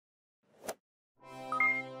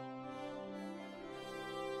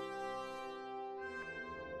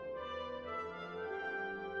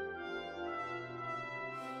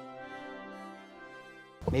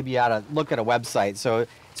maybe you ought to look at a website. So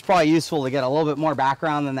it's probably useful to get a little bit more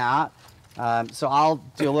background than that. So I'll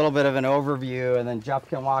do a little bit of an overview, and then Jeff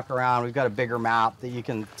can walk around. We've got a bigger map that you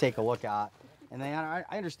can take a look at. And then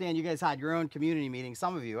I understand you guys had your own community meeting.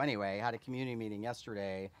 Some of you, anyway, had a community meeting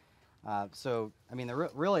yesterday. So, I mean,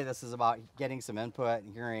 really this is about getting some input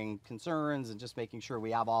and hearing concerns and just making sure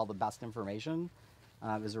we have all the best information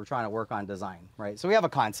as we're trying to work on design, right? So we have a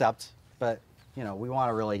concept, but, you know, we want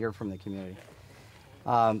to really hear from the community.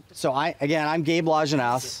 So I'm Gabe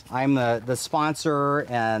Lajeunesse. I'm the sponsor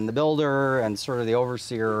and the builder and sort of the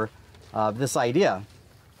overseer of this idea.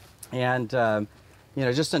 And, you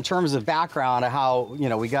know, just in terms of background of how, you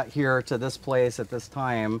know, we got here to this place at this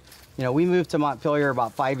time, you know, we moved to Montpelier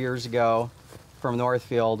about 5 years ago from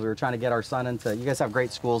Northfield. We were trying to get our son into, you guys have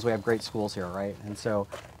great schools. We have great schools here, right? And so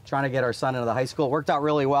trying to get our son into the high school. It worked out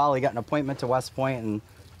really well. He got an appointment to West Point and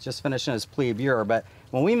just finishing his plebe year. But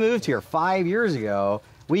when we moved here 5 years ago,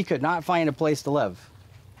 we could not find a place to live.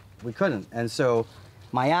 We couldn't. And so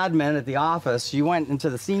my admin at the office, she went into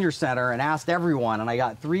the senior center and asked everyone, and I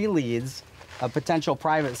got 3 leads of potential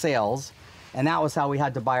private sales, and that was how we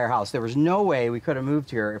had to buy our house. There was no way we could have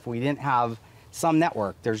moved here if we didn't have some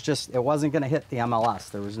network. It wasn't going to hit the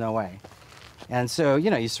MLS. There was no way. And so,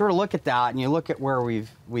 you know, you sort of look at that and you look at where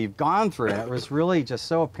we've gone through it. It was really just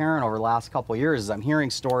so apparent over the last couple of years as I'm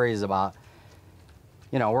hearing stories about,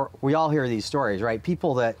 you know, we all hear these stories, right?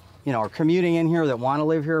 People that, you know, are commuting in here that want to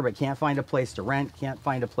live here but can't find a place to rent, can't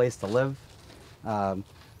find a place to live.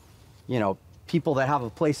 You know, people that have a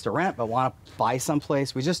place to rent but want to buy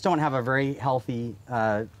someplace. We just don't have a very healthy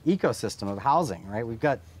ecosystem of housing, right? We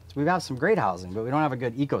have some great housing, but we don't have a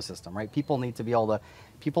good ecosystem, right? People need to be able to,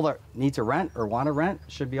 people that need to rent or want to rent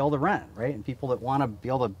should be able to rent, right? And people that want to be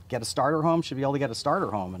able to get a starter home should be able to get a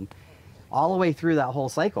starter home, and all the way through that whole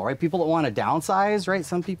cycle, right? People that want to downsize, right?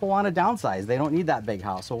 Some people want to downsize. They don't need that big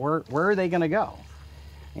house. So where are they going to go?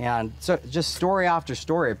 And so just story after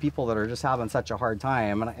story of people that are just having such a hard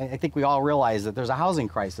time. And I think we all realize that there's a housing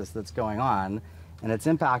crisis that's going on, and it's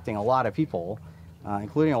impacting a lot of people,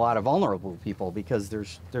 including a lot of vulnerable people, because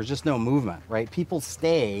there's just no movement, right? People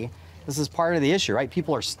stay. This is part of the issue, right?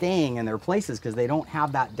 People are staying in their places because they don't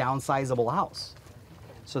have that downsizable house.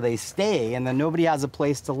 So they stay, and then nobody has a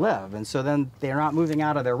place to live. And so then they're not moving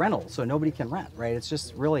out of their rental, so nobody can rent, right? It's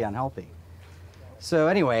just really unhealthy. So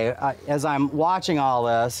anyway, as I'm watching all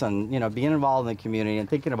this and, you know, being involved in the community and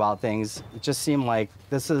thinking about things, it just seemed like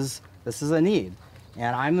this is a need.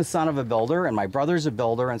 And I'm the son of a builder, and my brother's a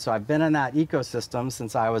builder, and so I've been in that ecosystem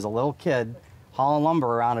since I was a little kid hauling lumber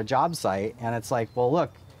around a job site. And it's like, well,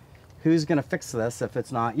 look, who's going to fix this if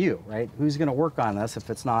it's not you, right? Who's going to work on this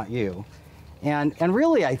if it's not you? And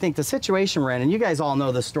really, I think the situation we're in, and you guys all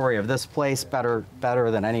know the story of this place better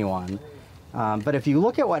than anyone. But if you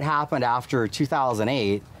look at what happened after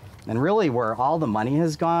 2008, and really where all the money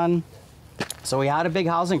has gone, so we had a big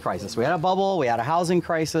housing crisis. We had a bubble, we had a housing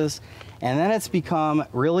crisis, and then it's become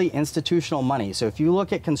really institutional money. So if you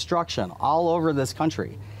look at construction all over this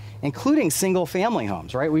country, including single family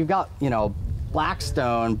homes, right? We've got, you know,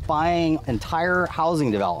 Blackstone buying entire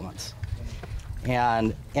housing developments.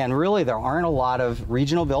 And really there aren't a lot of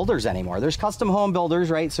regional builders anymore. There's custom home builders,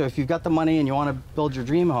 right? So if you've got the money and you want to build your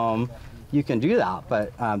dream home, you can do that.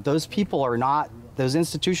 But those people are not, those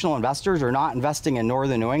institutional investors are not investing in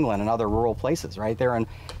northern New England and other rural places, right? They're in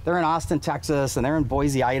Austin, Texas, and they're in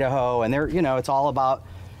Boise, Idaho, and they're, you know, it's all about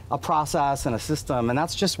a process and a system, and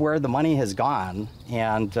that's just where the money has gone.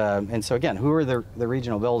 And so again, who are the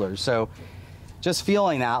regional builders? So just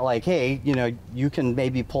feeling that, like, hey, you know, you can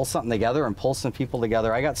maybe pull something together and pull some people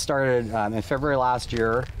together. I got started in February last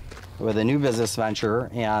year with a new business venture,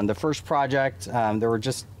 and the first project that we're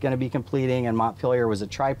just going to be completing in Montpelier was a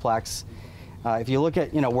triplex. If you look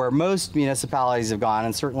at, you know, where most municipalities have gone,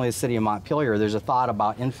 and certainly the city of Montpelier, there's a thought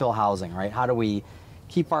about infill housing, right? How do we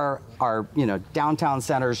keep our you know, downtown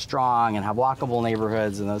centers strong and have walkable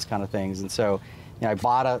neighborhoods and those kind of things? And so, you know, I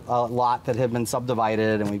bought a lot that had been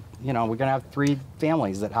subdivided, and we're going to have 3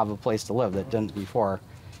 families that have a place to live that didn't before.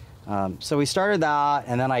 So we started that,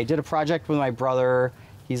 and then I did a project with my brother.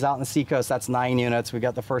 He's out in the Seacoast. That's 9 units. We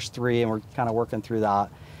got the first 3, and we're kind of working through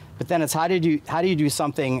that. But then it's how do you do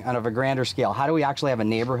something on a grander scale? How do we actually have a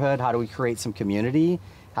neighborhood? How do we create some community?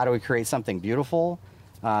 How do we create something beautiful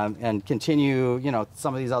and continue, you know,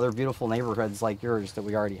 some of these other beautiful neighborhoods like yours that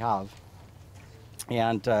we already have?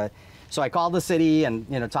 And so I called the city and,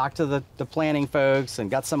 you know, talked to the planning folks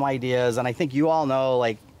and got some ideas. And I think you all know,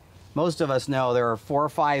 like most of us know, there are 4 or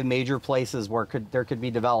 5 major places where there could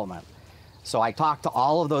be development. So I talked to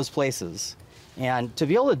all of those places, And to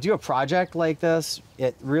be able to do a project like this,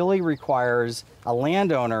 it really requires a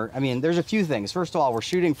landowner. I mean, there's a few things. First of all, we're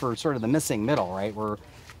shooting for sort of the missing middle, right?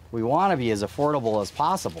 We want to be as affordable as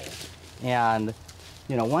possible. And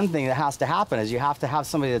you know, one thing that has to happen is you have to have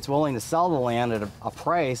somebody that's willing to sell the land at a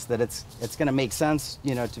price that it's going to make sense,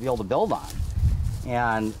 you know, to be able to build on.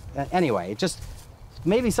 And anyway, just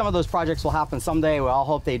maybe some of those projects will happen someday. We all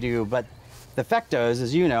hope they do. But the Fectos,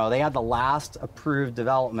 as you know, they had the last approved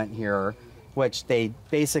development here, which they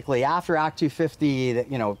basically, after Act 250,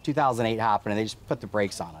 that, you know, 2008 happened, and they just put the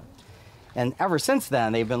brakes on it. And ever since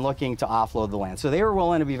then, they've been looking to offload the land. So they were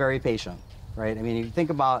willing to be very patient, right? I mean, you think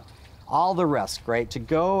about all the risk, right? To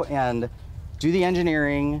go and do the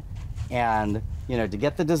engineering and, you know, to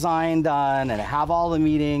get the design done and have all the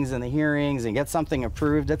meetings and the hearings and get something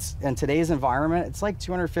approved. It's, in today's environment, it's like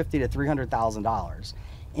 $250,000 to $300,000.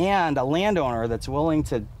 And a landowner that's willing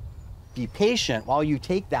to be patient while you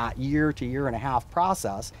take that year to year and a half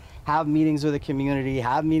process, have meetings with the community,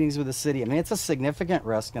 have meetings with the city. I mean, it's a significant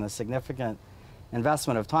risk and a significant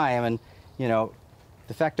investment of time. And, you know,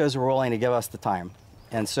 the Fectos were willing to give us the time.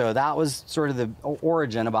 And so that was sort of the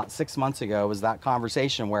origin about 6 months ago, was that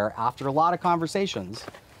conversation where, after a lot of conversations,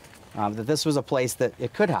 that this was a place that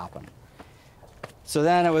it could happen. So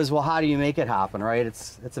then it was, well, how do you make it happen, right?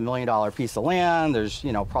 It's a $1 million piece of land. There's,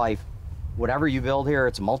 you know, probably whatever you build here,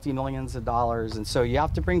 it's multi-millions of dollars. And so you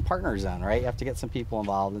have to bring partners in, right? You have to get some people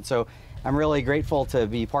involved. And so I'm really grateful to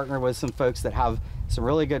be partnered with some folks that have some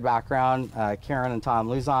really good background, Karen and Tom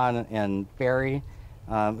Luzon and Barry,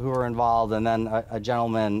 who were involved, and then a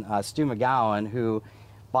gentleman, Stu McGowan, who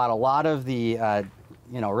bought a lot of the,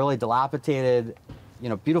 you know, really dilapidated, you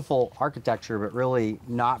know, beautiful architecture, but really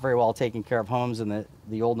not very well taken care of homes in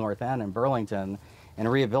the Old North End in Burlington,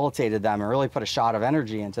 and rehabilitated them and really put a shot of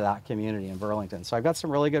energy into that community in Burlington. So I've got some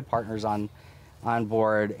really good partners on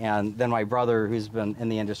board, and then my brother, who's been in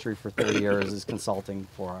the industry for 30 years, is consulting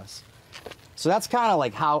for us. So that's kind of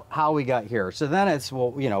like how we got here. So then it's,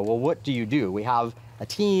 well, you know, well, what do you do? We have a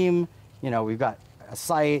team, you know, we've got a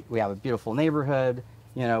site, we have a beautiful neighborhood,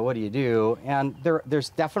 you know, what do you do? And there's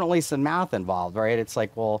definitely some math involved, right? It's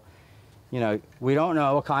like, well, you know, we don't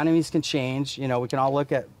know, economies can change, you know, we can all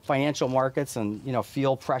look at financial markets and, you know,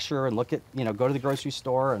 feel pressure, and look at, you know, go to the grocery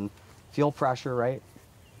store and feel pressure, right?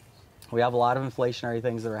 We have a lot of inflationary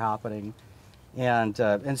things that are happening. And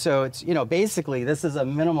so it's, you know, basically this is a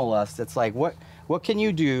minimalist. It's like, what can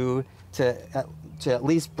you do to at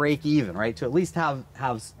least break even, right? To at least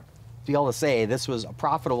be able to say this was a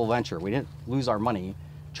profitable venture. We didn't lose our money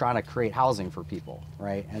trying to create housing for people,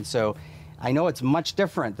 right? And so I know it's much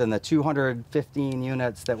different than the 215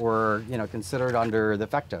 units that were, you know, considered under the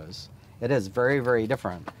Fectos. It is very, very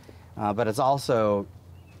different. But it's also,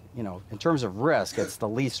 you know, in terms of risk, it's the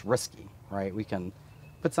least risky, right? We can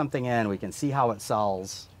put something in, we can see how it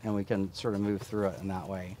sells, and we can sort of move through it in that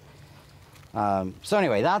way. So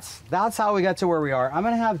anyway, that's how we got to where we are. I'm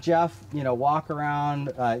going to have Jeff, you know, walk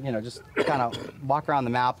around, you know, just kind of walk around the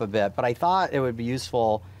map a bit. But I thought it would be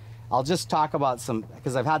useful. I'll just talk about some,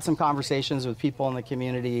 because I've had some conversations with people in the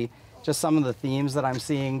community, just some of the themes that I'm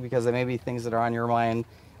seeing, because there may be things that are on your mind.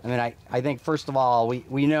 I mean, I think, first of all,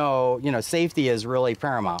 we know, you know, safety is really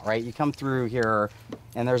paramount, right? You come through here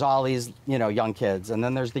and there's all these, you know, young kids, and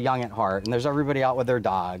then there's the young at heart, and there's everybody out with their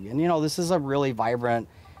dog. And, you know, this is a really vibrant,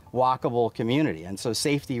 walkable community. And so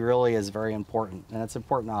safety really is very important, and it's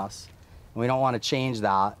important to us. And we don't want to change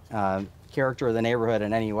that character of the neighborhood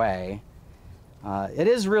in any way. It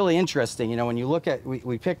is really interesting, you know, when you look at,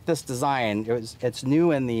 we picked this design, it's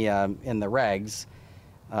new in the regs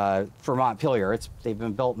for Montpelier. They've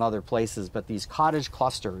been built in other places, but these cottage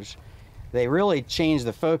clusters, they really change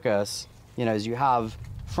the focus, you know, as you have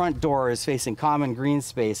front doors facing common green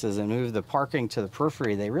spaces and move the parking to the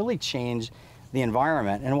periphery. They really change the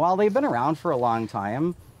environment. And while they've been around for a long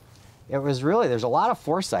time, it was really, there's a lot of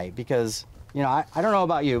foresight, because, you know, I don't know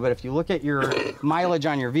about you, but if you look at your mileage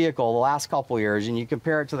on your vehicle the last couple years and you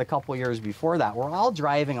compare it to the couple years before that, we're all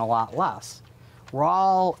driving a lot less. We're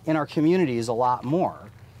all in our communities a lot more.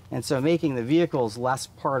 And so making the vehicles less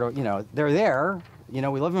part of, you know, they're there. You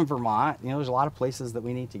know, we live in Vermont, you know, there's a lot of places that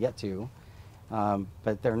we need to get to,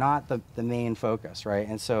 but they're not the main focus, right?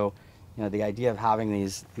 And so, you know, the idea of having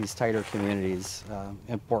these tighter communities,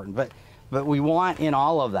 important. But we want in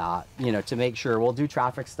all of that, you know, to make sure we'll do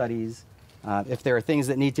traffic studies. If there are things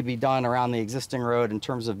that need to be done around the existing road in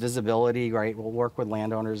terms of visibility, right, we'll work with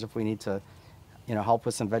landowners if we need to, you know, help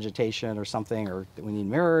with some vegetation or something, or that we need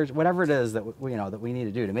mirrors, whatever it is that we, you know, that we need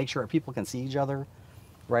to do to make sure people can see each other,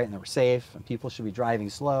 right, and that we're safe, and people should be driving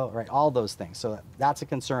slow, right, all those things. So that's a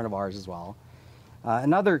concern of ours as well.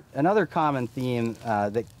 Another common theme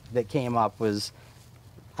that came up was,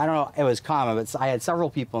 I don't know, it was common, but I had several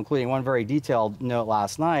people, including one very detailed note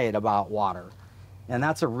last night about water. And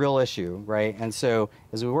that's a real issue, right? And so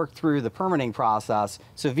as we work through the permitting process,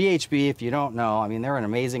 so VHB, if you don't know, I mean, they're an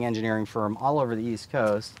amazing engineering firm all over the East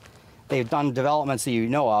Coast. They've done developments that you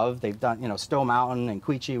know of. They've done, you know, Stowe Mountain and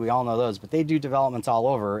Quechee, we all know those, but they do developments all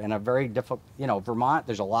over in a very difficult, you know, Vermont,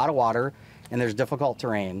 there's a lot of water and there's difficult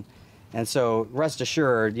terrain. And so rest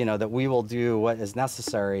assured, you know, that we will do what is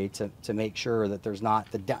necessary to make sure that there's not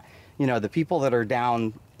the people that are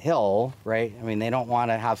downhill, right? I mean, they don't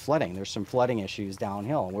want to have flooding. There's some flooding issues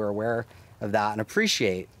downhill, and we're aware of that and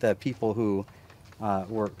appreciate the people who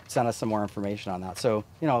sent us some more information on that. So,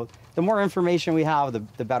 you know, the more information we have,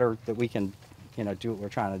 the better that we can, you know, do what we're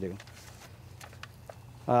trying to do.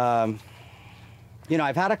 You know,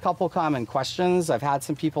 I've had a couple common questions. I've had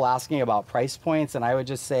some people asking about price points, and I would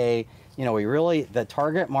just say, you know, the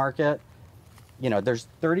target market, you know, there's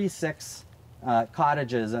 36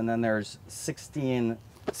 cottages, and then there's 16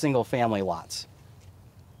 single family lots.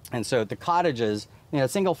 And so the cottages, you know,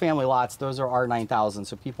 single family lots, those are R9000,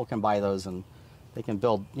 so people can buy those and they can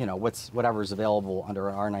build, you know, whatever's available under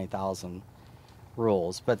R9000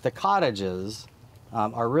 rules. But the cottages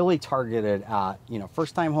are really targeted at, you know,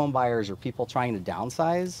 first-time home buyers or people trying to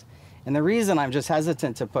downsize. And the reason I'm just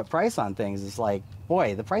hesitant to put price on things is like,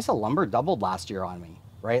 boy, the price of lumber doubled last year on me,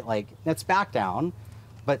 right? Like, it's back down,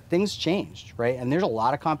 but things changed, right? And there's a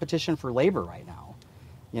lot of competition for labor right now.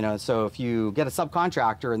 You know, so if you get a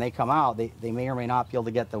subcontractor and they come out, they may or may not be able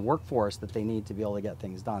to get the workforce that they need to be able to get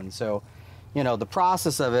things done. So, you know, the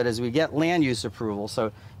process of it is we get land use approval.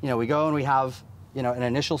 So, you know, we go and we have, you know, an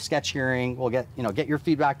initial sketch hearing. We'll get, you know, get your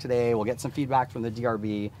feedback today. We'll get some feedback from the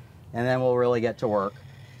DRB, and then we'll really get to work.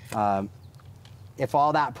 If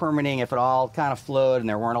all that permitting, if it all kind of flowed and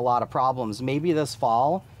there weren't a lot of problems, maybe this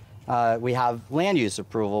fall we have land use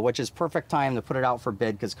approval, which is perfect time to put it out for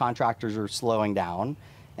bid because contractors are slowing down.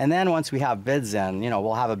 And then once we have bids in, you know,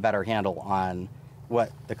 we'll have a better handle on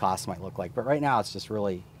what the cost might look like. But right now it's just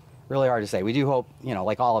really hard to say. We do hope, you know,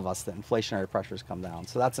 like all of us, that inflationary pressures come down.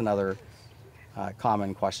 So that's another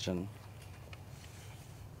common question.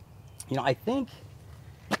 You know, I think,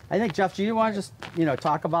 Jeff, do you want to just, you know,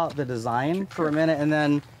 talk about the design for a minute? And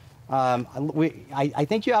then I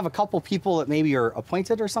think you have a couple people that maybe are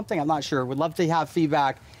appointed or something. I'm not sure. Would love to have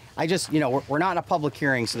feedback. I just, you know, we're not in a public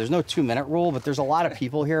hearing, so there's no 2-minute rule, but there's a lot of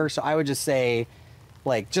people here. So I would just say,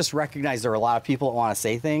 like, just recognize there are a lot of people that want to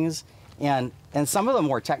say things. And some of the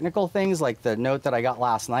more technical things, like the note that I got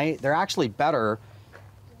last night, they're actually better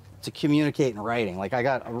to communicate in writing. Like I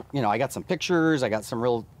got some pictures, I got some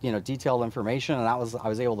real, you know, detailed information, and I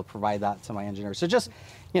was able to provide that to my engineer. So just,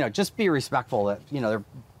 you know, just be respectful that, you know,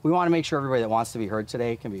 we want to make sure everybody that wants to be heard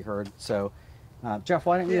today can be heard. So, Jeff,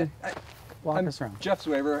 why don't you walk us around? Jeff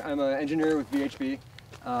Swaber. I'm an engineer with VHB.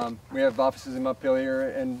 We have offices in Montpelier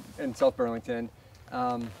and South Burlington.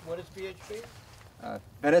 What is VHB?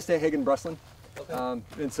 Van Este, Hagen, Bruslin. Okay.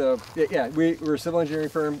 And so, yeah, we're a civil engineering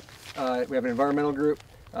firm. We have an environmental group.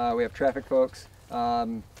 We have traffic folks. We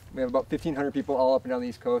have about 1,500 people all up and down the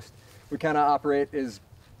East Coast. We kind of operate as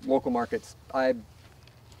local markets. I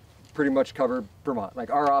pretty much cover Vermont. Like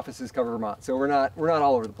our offices cover Vermont, so we're not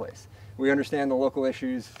all over the place. We understand the local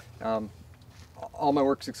issues. All my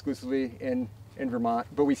work's exclusively in Vermont,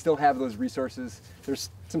 but we still have those resources. There's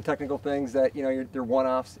some technical things that, you know, they're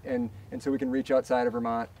one-offs, and so we can reach outside of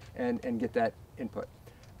Vermont and get that input.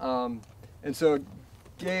 And so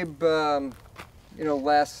Gabe, you know,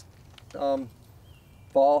 last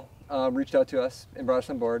fall reached out to us and brought us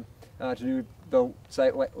on board to do the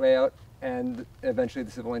site layout and eventually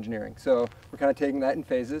the civil engineering. So we're kind of taking that in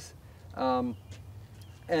phases.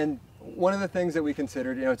 And one of the things that we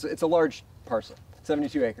considered, you know, it's a large parcel,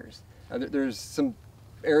 72 acres. There's some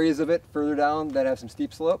areas of it further down that have some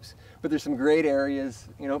steep slopes, but there's some great areas,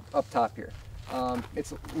 you know, up top here.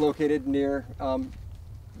 It's located near a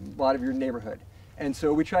lot of your neighborhood. And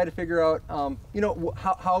so we try to figure out, you know,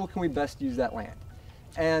 how can we best use that land?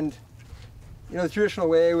 And, you know, the traditional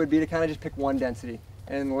way would be to kind of just pick one density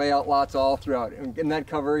and lay out lots all throughout, and that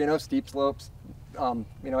cover, you know, steep slopes, you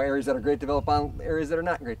know, areas that are great to develop on, areas that are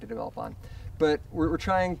not great to develop on. But we're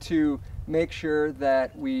trying to make sure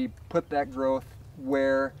that we put that growth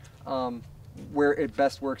where it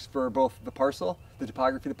best works for both the parcel, the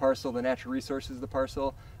topography of the parcel, the natural resources of the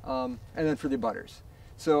parcel, and then for the abutters.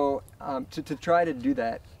 So to try to do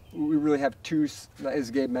that, we really have two,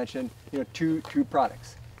 as Gabe mentioned, you know, two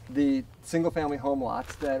products. The single-family home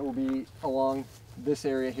lots that will be along this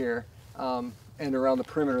area here and around the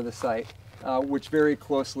perimeter of the site, which very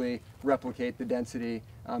closely replicate the density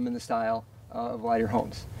and the style of a lot of your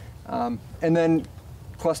homes. And then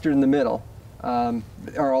clustered in the middle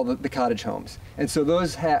are all the cottage homes. And so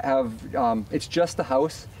those have, it's just the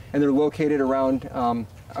house, and they're located around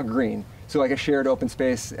a green. So like a shared open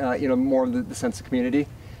space, more of the sense of community.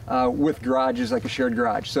 With garages, like a shared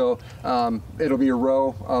garage. So it'll be a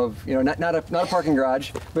row of, not a parking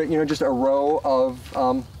garage, but just a row of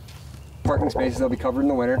parking spaces that'll be covered in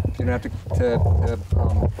the winter. So you don't have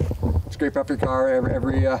to scrape up your car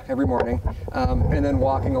every morning, and then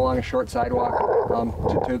walking along a short sidewalk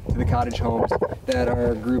to the cottage homes that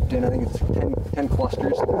are grouped in, I think it's 10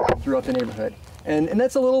 clusters throughout the neighborhood. And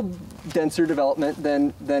that's a little denser development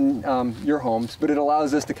than your homes, but it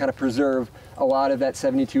allows us to kind of preserve a lot of that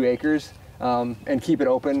 72 acres and keep it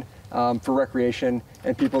open for recreation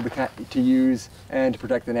and people to use and to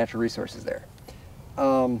protect the natural resources there.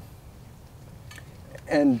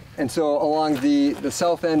 And so along the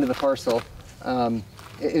south end of the parcel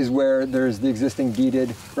is where there's the existing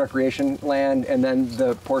deeded recreation land, and then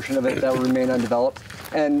the portion of it that will remain undeveloped.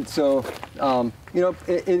 And so,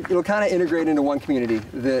 it'll kind of integrate into one community.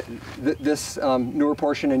 This newer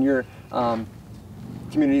portion in your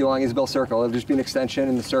community along Isabel Circle, it'll just be an extension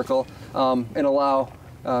in the circle and allow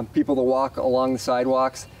people to walk along the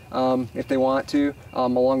sidewalks if they want to,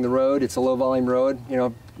 along the road. It's a low volume road.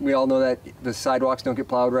 We all know that the sidewalks don't get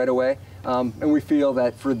plowed right away. And we feel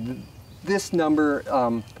that for this number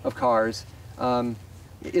of cars,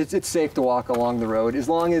 it's safe to walk along the road as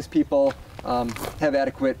long as people have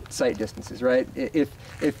adequate sight distances, right?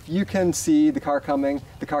 If you can see the car coming,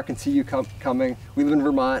 the car can see you coming. We live in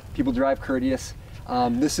Vermont, people drive courteous.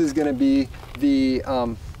 This is gonna be the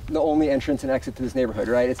only entrance and exit to this neighborhood,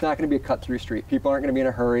 right? It's not gonna be a cut-through street. People aren't gonna be in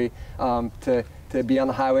a hurry to be on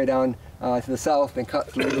the highway down to the south and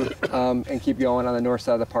cut through and keep going on the north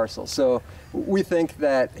side of the parcel. So we think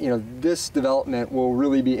that this development will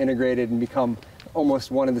really be integrated and become almost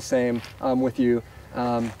one and the same with you.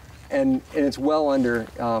 And it's well under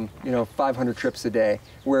 500 trips a day,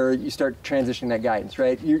 where you start transitioning that guidance,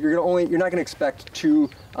 right? You're not going to expect you're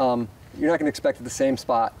not going to expect at the same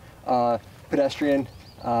spot pedestrian,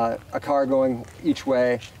 a car going each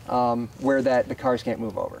way, where the cars can't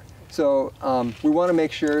move over. So we want to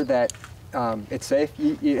make sure that it's safe.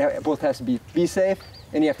 It both has to be safe,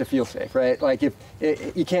 and you have to feel safe, right? Like you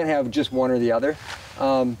can't have just one or the other.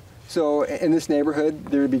 So in this neighborhood,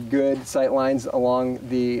 there would be good sight lines along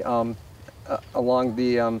the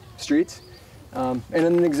streets, and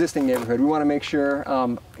in the existing neighborhood, we want to make sure,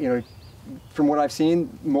 from what I've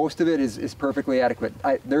seen, most of it is perfectly adequate.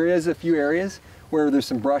 There is a few areas where there's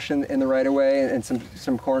some brush in the right of way and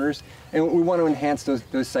some corners, and we want to enhance those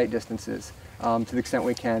sight distances to the extent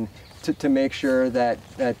we can to make sure that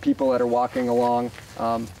people that are walking along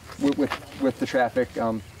with the traffic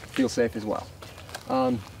feel safe as well.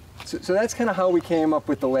 So that's kind of how we came up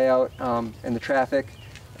with the layout and the traffic.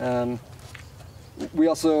 We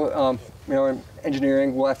also, in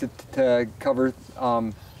engineering, we'll have to cover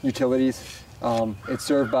utilities. It's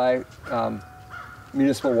served by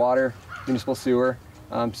municipal water, municipal sewer,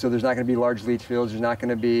 so there's not going to be large leach fields. There's not going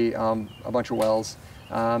to be a bunch of wells,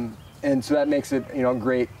 and so that makes it a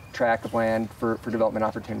great tract of land for development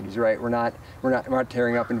opportunities. Right? We're not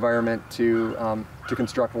tearing up environment to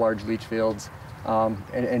construct large leach fields.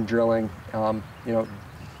 And drilling,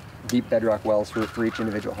 deep bedrock wells for each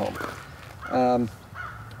individual home.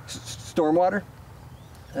 Stormwater.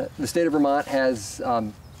 The state of Vermont has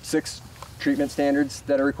 6 treatment standards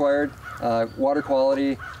that are required: water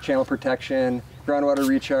quality, channel protection, groundwater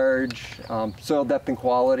recharge, soil depth and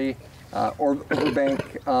quality,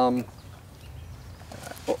 overbank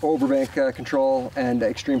control, and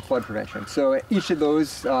extreme flood prevention. So each of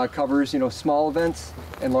those covers small events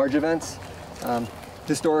and large events.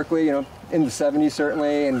 Historically, in the 70s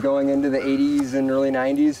certainly, and going into the 80s and early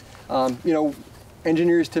 90s,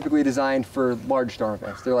 engineers typically designed for large storm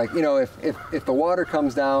events. They're like, if the water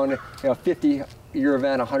comes down, 50-year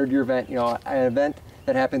event, 100-year event, an event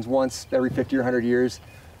that happens once every 50 or 100 years,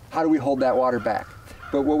 how do we hold that water back?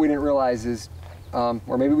 But what we didn't realize is,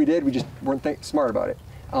 or maybe we did, we just weren't smart about it,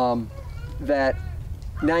 that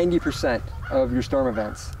 90% of your storm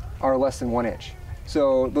events are less than 1 inch.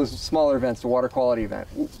 So those smaller events, the water quality event,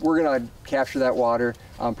 we're going to capture that water,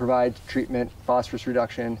 provide treatment, phosphorus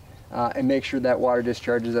reduction, and make sure that water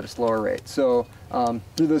discharges at a slower rate. So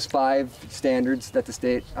through those 5 standards that the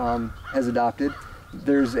state has adopted,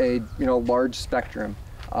 there's a large spectrum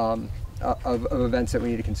of events that we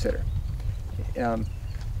need to consider.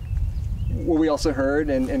 What we also heard,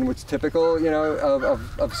 and what's typical,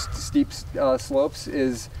 of steep slopes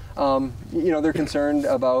is, they're concerned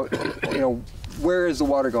about, where is the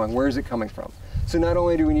water going? Where is it coming from? So not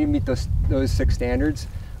only do we need to meet those 6 standards,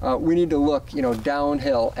 we need to look, you know,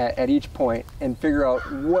 downhill at each point and figure out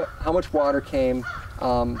how much water came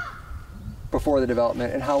before the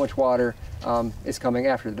development and how much water is coming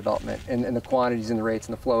after the development, and the quantities and the rates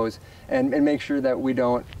and the flows, and make sure that we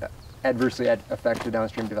don't adversely affect the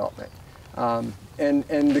downstream development. And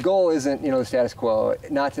the goal isn't, you know, the status quo.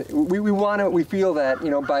 Not to, we feel that,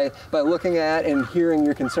 you know, by looking at and hearing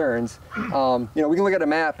your concerns, you know, we can look at a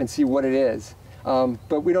map and see what it is,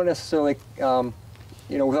 but we don't necessarily,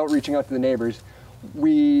 you know, without reaching out to the neighbors,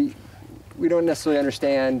 we don't necessarily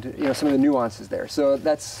understand, you know, some of the nuances there. So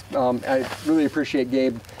that's, I really appreciate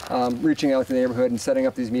Gabe reaching out to the neighborhood and setting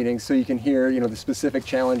up these meetings so you can hear, you know, the specific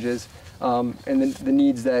challenges and the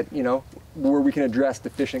needs that, you know, where we can address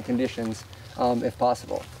deficient conditions if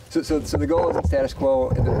possible. So the goal isn't status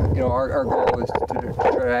quo. You know, our goal is to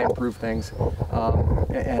try to improve things,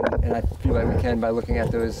 and I feel like we can by looking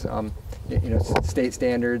at those, you know, state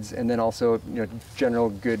standards, and then also, you know, general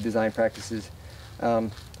good design practices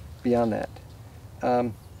beyond that.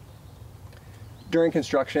 During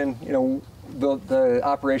construction, you know, the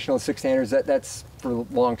operational 6 standards, that's for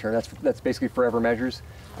long term. That's basically forever measures.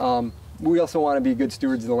 We also want to be good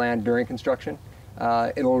stewards of the land during construction.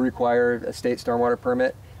 It'll require a state stormwater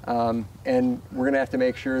permit, and we're going to have to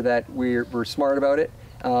make sure that we're smart about it,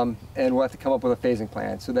 and we'll have to come up with a phasing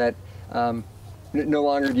plan so that no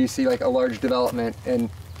longer do you see like a large development and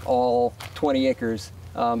all 20 acres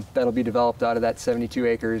that'll be developed out of that 72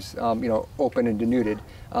 acres, you know, open and denuded.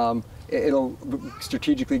 It'll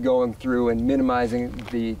strategically going through and minimizing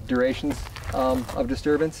the durations of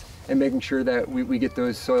disturbance and making sure that we get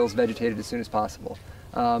those soils vegetated as soon as possible.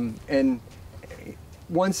 And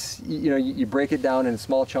once you break it down in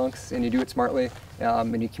small chunks and you do it smartly,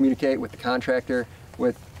 and you communicate with the contractor,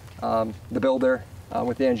 with the builder,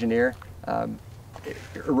 with the engineer,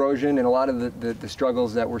 erosion and a lot of the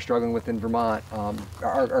struggles that we're struggling with in Vermont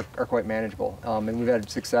are quite manageable, and we've had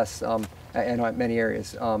success in many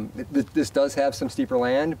areas. This does have some steeper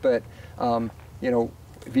land, but you know,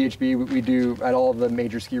 VHB, we do at all of the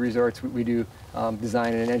major ski resorts, we do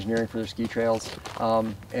design and engineering for their ski trails,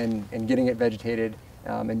 and getting it vegetated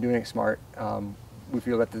and doing it smart. We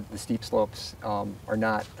feel that the steep slopes are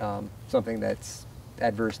not something that's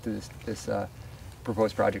adverse to this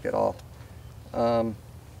proposed project at all.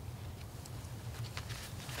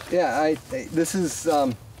 Yeah, this is,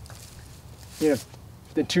 you know,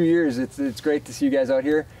 in 2 years, it's great to see you guys out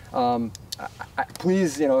here.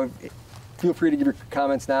 Please, you know, feel free to give your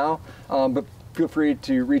comments now, but feel free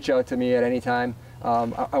to reach out to me at any time.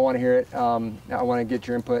 I want to hear it. I want to get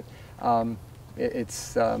your input. For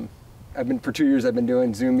 2 years, I've been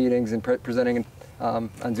doing Zoom meetings and presenting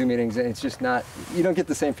on Zoom meetings, and it's just not, you don't get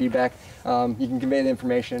the same feedback. You can convey the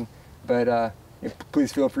information, but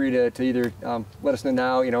please feel free to either let us know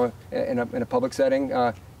now, you know, in a public setting,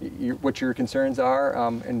 what your concerns are,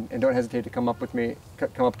 and don't hesitate to come up to me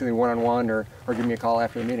one-on-one or give me a call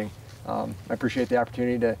after the meeting. I appreciate the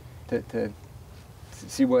opportunity to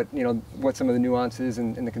see what some of the nuances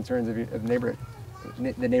and the concerns of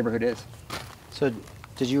the neighborhood is. So,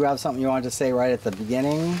 did you have something you wanted to say right at the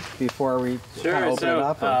beginning before we kind of open it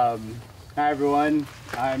up? Hi everyone,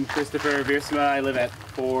 I'm Christopher Viersma. I live at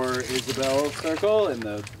 4 Isabel Circle in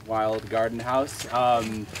the Wild Garden House.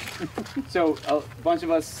 So a bunch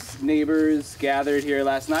of us neighbors gathered here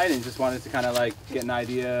last night and just wanted to kind of like get an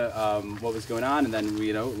idea what was going on, and then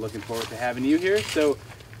looking forward to having you here. So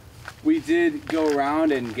we did go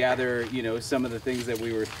around and gather some of the things that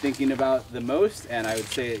we were thinking about the most, and I would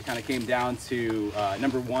say it kind of came down to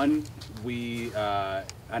number one,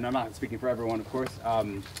 and I'm not speaking for everyone, of course.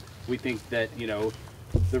 We think that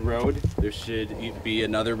the road, there should be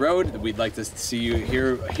another road. We'd like to see you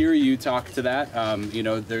hear you talk to that.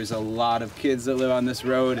 There's a lot of kids that live on this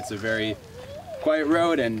road. It's a very quiet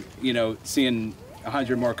road, and seeing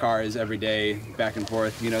 100 more cars every day back and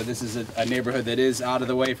forth. This is a neighborhood that is out of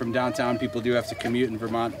the way from downtown. People do have to commute in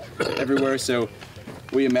Vermont everywhere, so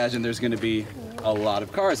we imagine there's going to be a lot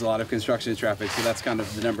of cars, a lot of construction traffic. So that's kind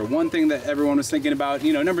of the number one thing that everyone was thinking about.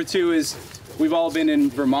 Number two is we've all been in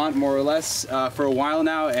Vermont more or less for a while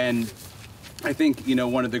now, and I think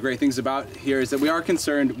one of the great things about here is that we are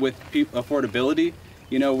concerned with affordability.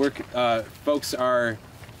 Folks are,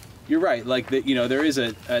 you're right, like there is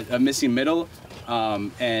a missing middle,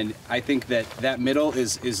 and I think that middle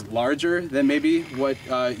is larger than maybe what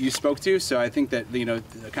you spoke to. So I think that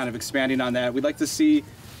kind of expanding on that, we'd like to see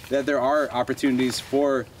that there are opportunities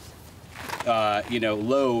for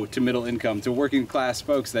low to middle income, to working class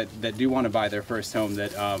folks that do want to buy their first home.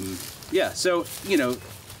 So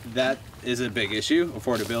that is a big issue,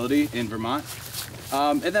 affordability in Vermont.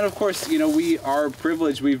 And then, of course, you know, we are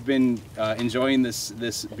privileged. We've been enjoying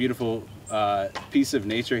this beautiful piece of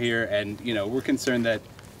nature here, and you know, we're concerned that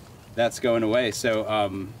that's going away.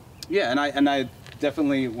 So, yeah, and I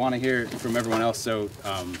definitely want to hear from everyone else. So,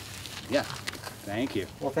 yeah, thank you.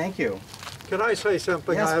 Well, thank you. Can I say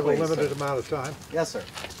something? Yes, I have please, a limited sir. amount of time. Yes, sir.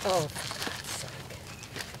 Oh,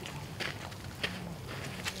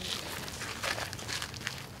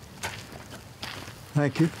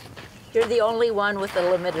 Thank you. you're the only one with a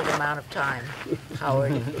limited amount of time,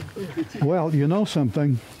 Howard. Well, you know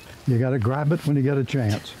something. You got to grab it when you get a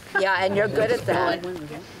chance. Yeah, and you're good at that.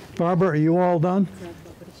 Barbara, are you all done?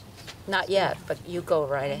 Not yet, but you go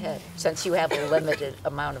right ahead, since you have a limited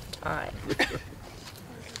amount of time.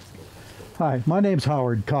 Hi, my name's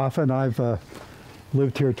Howard Coffin. I've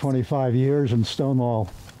lived here 25 years in Stonewall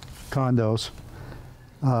condos.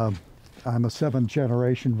 I'm a 7th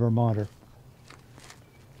generation Vermonter.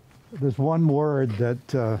 There's one word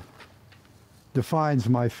that defines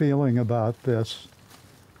my feeling about this,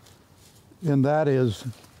 and that is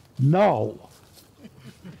no.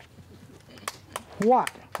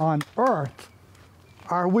 What on earth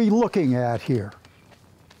are we looking at here?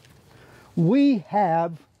 We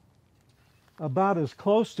have about as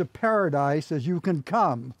close to paradise as you can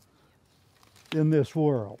come in this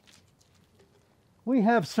world. We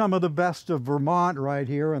have some of the best of Vermont right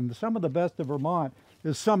here, and some of the best of Vermont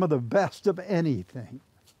is some of the best of anything.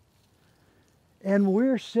 And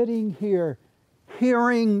we're sitting here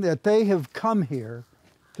hearing that they have come here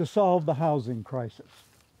to solve the housing crisis.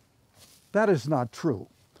 That is not true.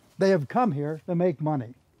 They have come here to make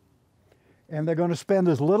money. And they're going to spend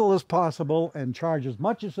as little as possible and charge as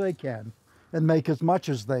much as they can and make as much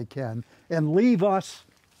as they can and leave us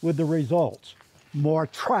with the results. More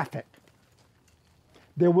traffic.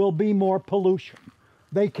 There will be more pollution.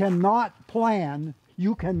 They cannot plan,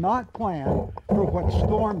 you cannot plan for what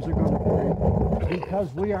storms are going to bring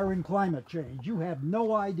because we are in climate change. You have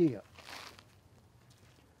no idea.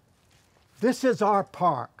 This is our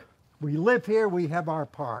park. We live here, we have our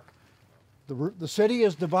park. The city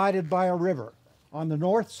is divided by a river. On the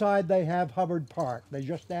north side they have Hubbard Park. They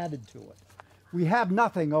just added to it. We have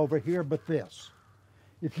nothing over here but this.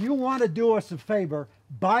 If you want to do us a favor,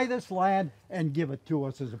 buy this land and give it to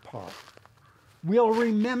us as a park. We'll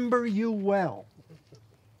remember you well,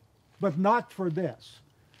 but not for this.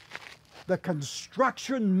 The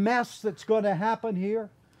construction mess that's going to happen here,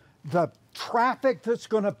 the traffic that's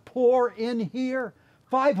going to pour in here,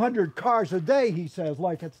 500 cars a day, he says,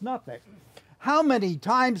 like it's nothing. How many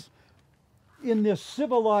times in this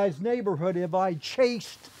civilized neighborhood have I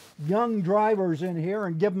chased young drivers in here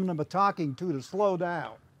and given them a talking to slow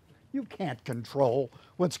down? You can't control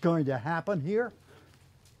what's going to happen here.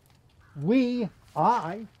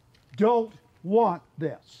 I don't want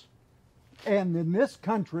this. And in this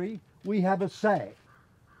country, we have a say.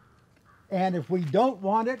 And if we don't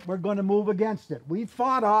want it, we're going to move against it. We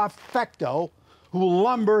fought off Fecto, who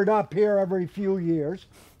lumbered up here every few years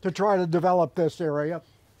to try to develop this area.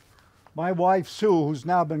 My wife, Sue, who's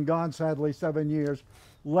now been gone sadly 7 years,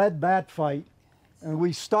 led that fight, and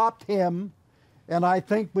we stopped him, and I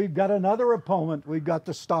think we've got another opponent we've got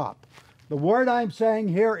to stop. The word I'm saying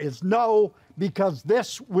here is no, because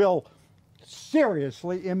this will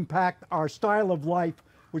seriously impact our style of life,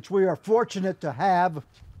 which we are fortunate to have,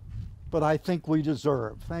 but I think we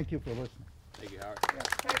deserve. Thank you for listening. Thank you, Howard.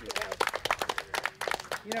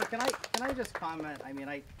 You know, can I just comment? I mean,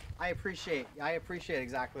 I appreciate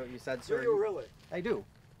exactly what you said, sir. Do you really? I do.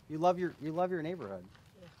 You love your neighborhood.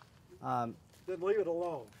 Then leave it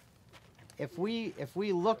alone. If we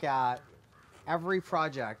look at every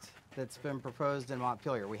project that's been proposed in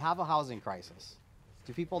Montpelier, we have a housing crisis.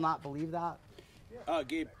 Do people not believe that?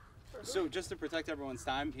 Gabe, so just to protect everyone's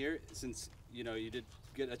time here, since you know you did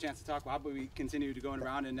get a chance to talk, how about we continue to going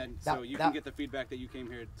around and then so you can get the feedback that you came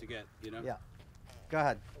here to get, you know? Yeah. Go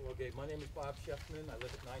ahead. Hello, Gabe. My name is Bob Sheffman. I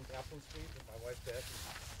live at 9 Kaplan Street with my wife Beth.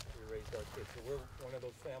 We raised our kids. So we're one of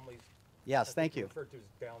those families. Yes, I think thank you. Referred to as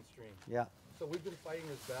downstream. Yeah. So we've been fighting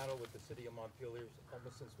this battle with the city of Montpelier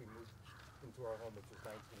almost since we moved into our home, which was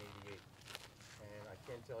 1988. And I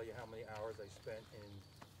can't tell you how many hours I spent in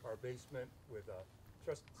our basement with a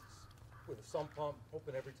sump pump,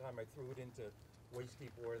 hoping every time I threw it into waist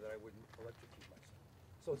deep water that I wouldn't electrocute myself.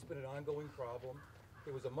 So it's been an ongoing problem.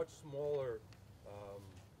 It was a much smaller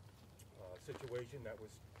situation that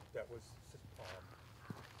was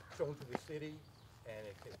shown to the city, and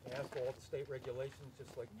it passed all the state regulations,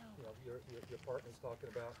 just like you know your partner's talking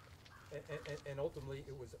about, and ultimately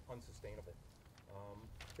it was unsustainable.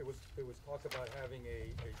 There was talk about having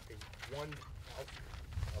a one house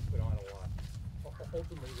put on a lot,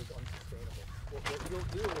 ultimately was unsustainable. What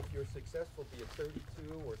you'll do if you're successful, be it 32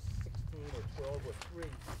 or 16 or 12 or 3,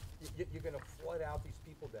 you're going to flood out these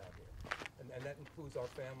people down here. And that includes our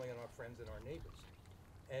family and our friends and our neighbors.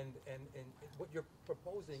 And what you're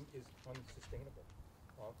proposing is unsustainable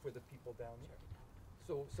for the people down there.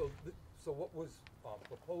 So what was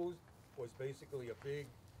proposed was basically a big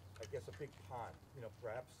pond,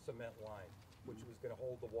 perhaps cement line, which was going to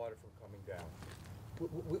hold the water from coming down.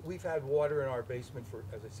 We've had water in our basement for,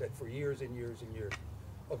 as I said, for years and years and years.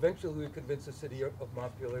 Eventually, we convinced the city of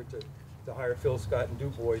Montpelier to hire Phil Scott and Du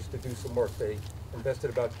Bois to do some work. They invested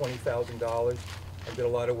about $20,000 and did a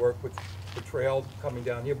lot of work with the trail coming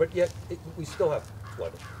down here, but yet we still have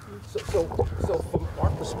flooding. So from our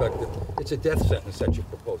perspective, it's a death sentence that you're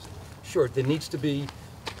proposing. Sure, there needs to be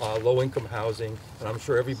low-income housing, and I'm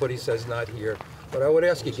sure everybody says not here. But I would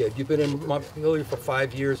ask you, Gabe, you've been in Montpelier for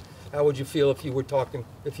 5 years. How would you feel if you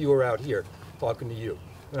were out here talking to you?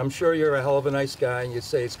 And I'm sure you're a hell of a nice guy, and you'd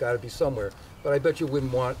say it's got to be somewhere. But I bet you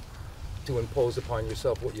wouldn't want to impose upon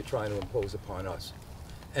yourself what you're trying to impose upon us.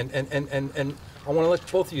 And I want to let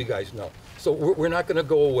both of you guys know. So we're not going to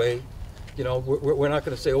go away. We're not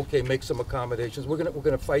going to say, okay, make some accommodations. We're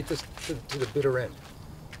going to fight this to the bitter end.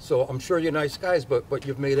 So I'm sure you're nice guys, but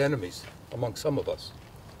you've made enemies among some of us.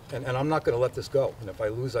 And I'm not going to let this go. And if I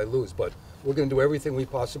lose, I lose. But we're going to do everything we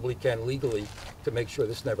possibly can legally to make sure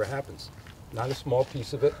this never happens. Not a small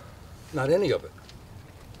piece of it, not any of it.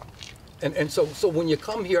 And so when you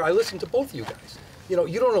come here, I listen to both of you guys. You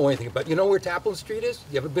don't know anything about it. You know where Taplin Street is?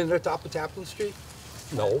 You ever been to the top of Taplin Street?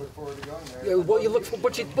 No. Yeah, well, you look for,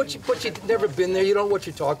 but you've never been there. You don't know what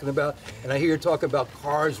you're talking about. And I hear you're talking about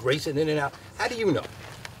cars racing in and out. How do you know?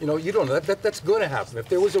 You don't know. That's going to happen. If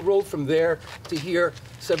there was a road from there to here,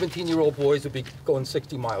 17-year-old boys would be going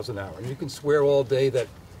 60 miles an hour. And you can swear all day that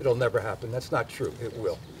it'll never happen. That's not true. It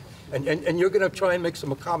will. And you're going to try and make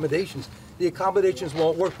some accommodations. The accommodations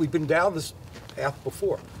won't work. We've been down this path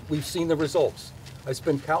before. We've seen the results. I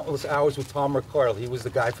spent countless hours with Tom Ricardo. He was the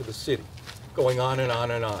guy for the city, going on and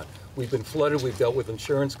on and on. We've been flooded. We've dealt with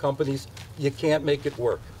insurance companies. You can't make it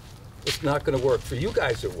work. It's not going to work. For you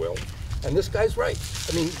guys, it will. And this guy's right.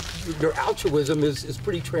 I mean, your altruism is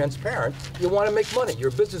pretty transparent. You want to make money. You're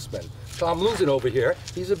a businessman. Tom Luzin over here,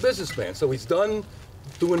 he's a businessman. So he's done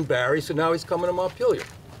doing Barry, so now he's coming to Montpelier.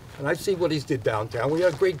 And I see what he's did downtown. We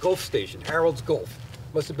had a great golf station, Harold's Golf.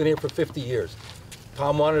 Must have been here for 50 years.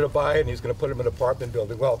 Tom wanted to buy it, and he's going to put him in an apartment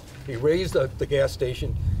building. Well, he raised the gas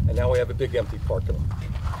station, and now we have a big empty parking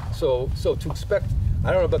lot. So to expect,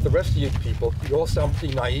 I don't know about the rest of you people, you all sound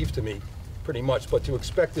pretty naive to me, pretty much, but to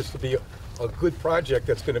expect this to be a good project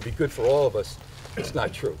that's going to be good for all of us, it's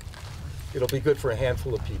not true. It'll be good for a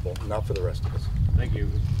handful of people, not for the rest of us. Thank you.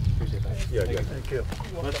 Appreciate that. Yeah. Thank you.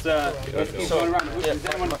 Let's keep going around. Is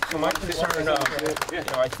anyone? So my concern,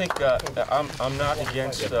 I think I'm not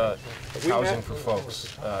against housing for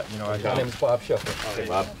folks. My name's Bob Sheffield. Okay,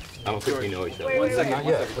 Bob. I don't think we know each other. Not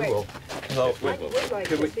yet, we will. So, I would like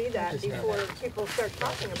to see that before people start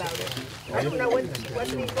talking about it. I don't know what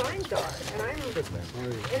these lines are, and I'm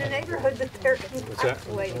in a neighborhood that they're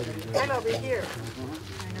encapsulated. I'm over here.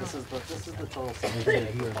 This is the total.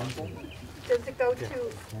 Does it go to,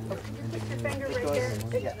 you put your finger right there?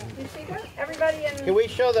 You see that? Everybody Can we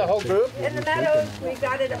show the whole group? in the meadows, we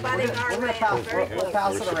got it abutting our land, very We'll close.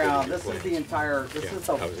 pass it around. This is the entire, this is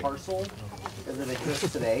the parcel as it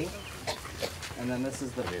exists today. And then this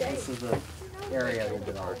is the area that we've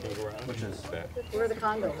been arguing, which is, Where are the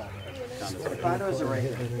condos? the condos are right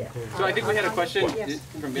here. So I think we had a question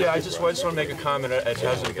from yeah, I just want to make a comment. It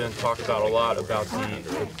hasn't been talked about a lot about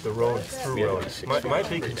the road through roads. My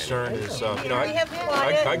big concern is,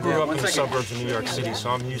 I grew up in the suburbs of New York City,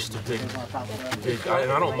 so I'm used to big,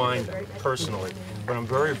 and I don't mind personally, but I'm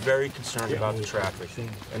very, very concerned about the traffic.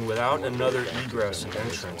 And without another egress and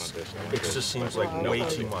entrance, it just seems like way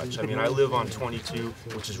too much. I mean, I live on 22,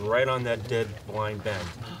 which is right on that dead blind bend.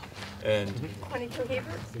 And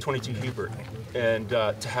 22 Hebert. And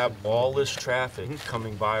to have all this traffic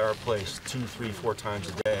coming by our place 2, 3, 4 times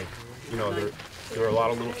a day, there are a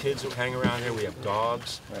lot of little kids who hang around here. We have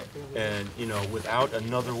dogs. And, without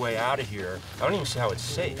another way out of here, I don't even see how it's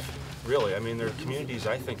safe, really. I mean, there are communities,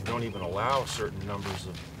 I think, don't even allow certain numbers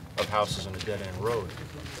of houses on a dead-end road.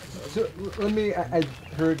 So I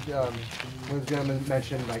heard one of the gentlemen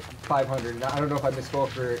mention like 500. I don't know if I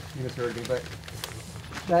misspoke or you misheard me, but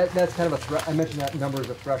that's kind of a I mentioned that number as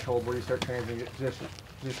a threshold where you start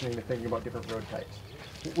transitioning to thinking about different road types.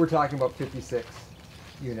 We're talking about 56,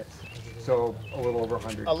 units. So a little over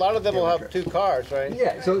 100. A lot of them will have 2 cars, right?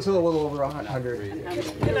 Yeah, so a little over 100.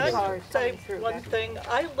 Can I say one thing?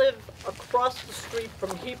 I live across the street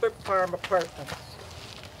from Hebert Farm Apartments.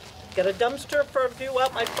 Get a dumpster for a view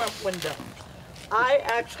out my front window. I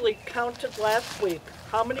actually counted last week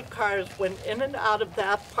how many cars went in and out of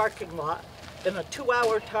that parking lot in a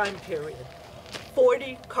 2-hour time period.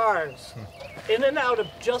 40 cars in and out of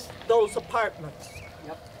just those apartments.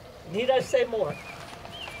 Need I say more?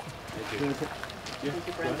 Thank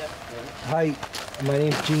you, Brenda. Hi, my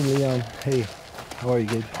name's Gene Leon. Hey, how are you,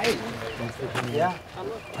 good? Hey. Yeah.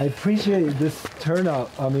 I appreciate this turnout.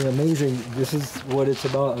 I mean, amazing. This is what it's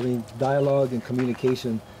about. I mean, dialogue and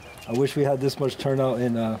communication. I wish we had this much turnout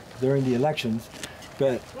during the elections,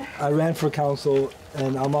 but I ran for council,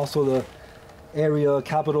 and I'm also the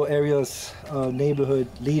capital area's neighborhood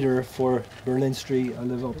leader for Berlin Street. I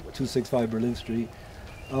live up 265 Berlin Street.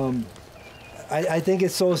 I think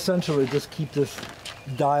it's so essential to just keep this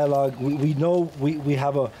dialogue. We know we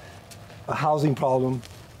have a housing problem,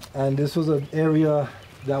 and this was an area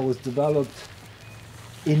that was developed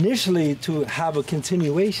initially to have a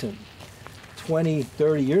continuation 20,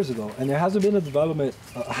 30 years ago, and there hasn't been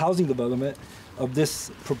a housing development of this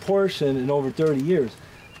proportion in over 30 years.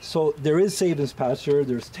 So there is Sabins Pasture,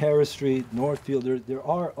 there's Terrace Street, Northfield, there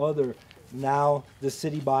are other, now the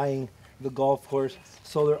city buying the golf course,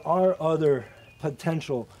 so there are other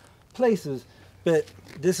potential places, but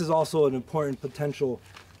this is also an important potential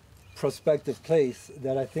prospective place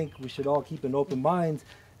that I think we should all keep an open mind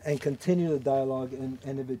and continue the dialogue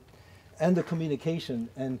and the communication.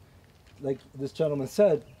 And like this gentleman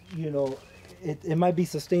said, you know, it might be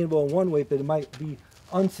sustainable in one way, but it might be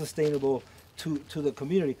unsustainable to the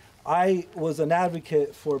community. I was an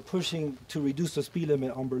advocate for pushing to reduce the speed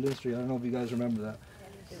limit on Berlin Street. I don't know if you guys remember that.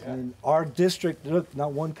 And our district, look,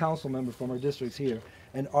 not one council member from our district's here,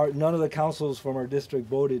 and none of the councils from our district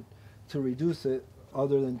voted to reduce it,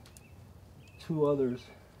 other than 2 others.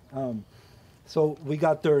 So we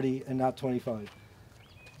got 30 and not 25.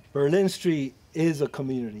 Berlin Street is a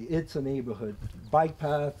community. It's a neighborhood. Bike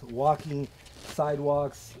path, walking,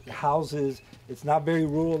 sidewalks, houses. It's not very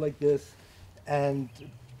rural like this. And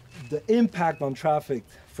the impact on traffic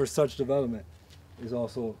for such development is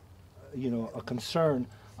also, you know, a concern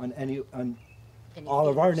on all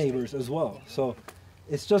of our neighbors as well. So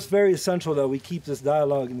it's just very essential that we keep this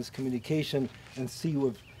dialogue and this communication and see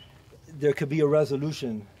if there could be a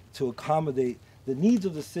resolution to accommodate the needs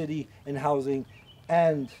of the city in housing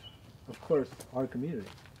and, of course, our community.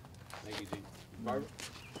 Thank you, Gene. Barbara?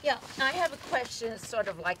 Yeah, I have a question, sort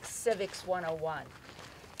of like Civics 101.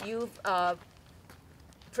 You've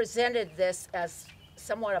presented this as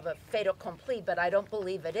somewhat of a fait accompli, but I don't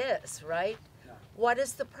believe it is, right? No. What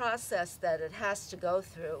is the process that it has to go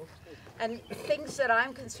through? And things that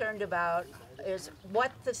I'm concerned about is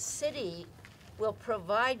what the city will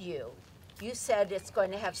provide you. You said it's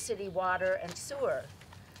going to have city water and sewer.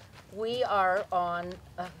 We are on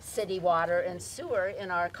city water and sewer in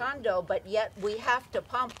our condo, but yet we have to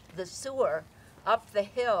pump the sewer up the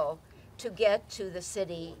hill to get to the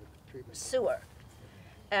city sewer.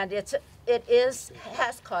 And it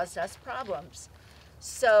has caused us problems.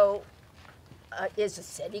 So is the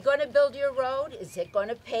city going to build your road? Is it going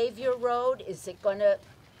to pave your road? Is it going to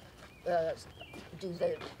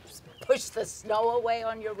push the snow away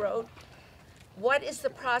on your road? What is the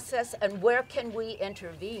process, and where can we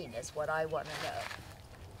intervene is what I want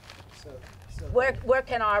to know. Where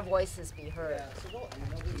can our voices be heard? Yeah,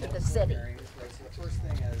 to the city. Right? So the first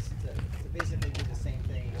thing is to basically do the same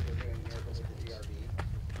thing that we're doing here, but with the DRB.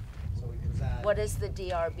 So we present. What is the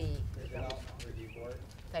DRB? The Development Review Board.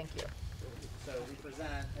 Thank you. So we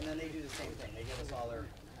present, and then they do the same thing. They give us all their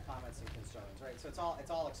comments and concerns, right? So it's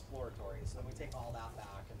all exploratory. So then we take all that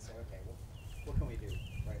back and say, okay, well, what can we do,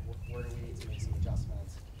 right? Where do we need to make some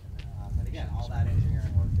adjustments? And again, all that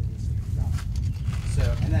engineering work that needs to be done. So,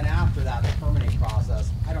 and then after that, the permitting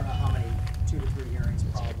process, I don't know how many, 2 to 3 hearings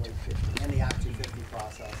probably, in the Act 250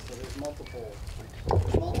 process. So there's multiple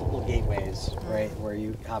gateways, right, where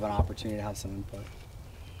you have an opportunity to have some input.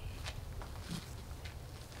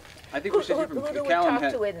 I think we should hear from Callum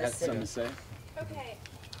had something to say. Okay.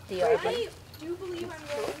 DRB. I do believe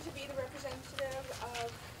I'm going to be the representative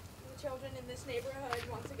of the children in this neighborhood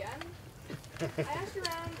once again. I asked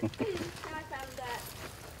around and I found that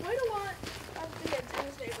quite a lot of the kids in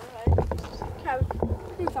this neighborhood have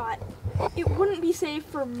thought it wouldn't be safe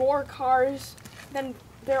for more cars than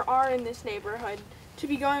there are in this neighborhood to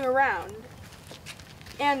be going around.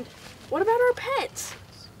 And what about our pets?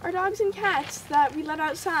 Our dogs and cats that we let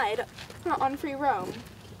outside on free roam?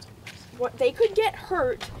 What, they could get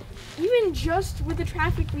hurt even just with the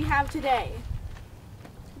traffic we have today,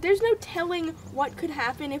 there's no telling what could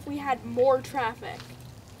happen if we had more traffic.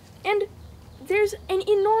 And there's an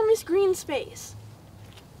enormous green space.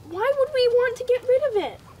 Why would we want to get rid of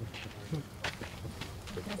it?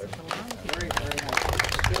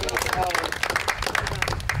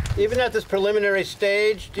 Even at this preliminary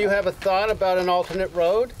stage, do you have a thought about an alternate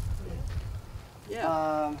road?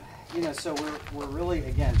 Yeah. You know, so we're really,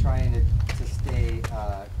 again, trying to stay,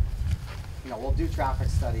 you know, we'll do traffic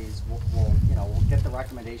studies, we'll get the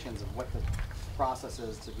recommendations of what the process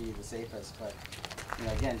is to be the safest, but, you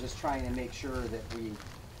know, again, just trying to make sure that we,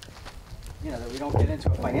 you know, that we don't get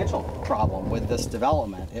into a financial problem with this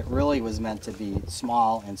development. It really was meant to be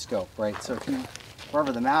small in scope, right? So if you,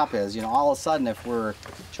 wherever the map is, you know, all of a sudden if we're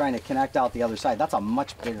trying to connect out the other side, that's a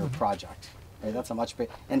much bigger project, right? That's a much big,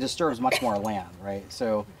 and disturbs much more land, right?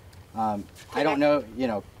 So I don't know, you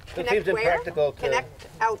know. It seems impractical to connect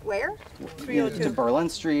out where? To Berlin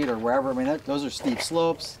Street or wherever. I mean, those are steep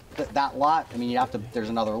slopes. That lot, I mean, you have to, there's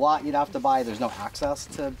another lot you'd have to buy. There's no access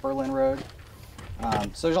to Berlin Road.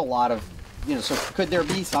 So there's a lot of, you know, so could there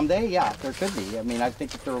be someday? Yeah, there could be. I mean, I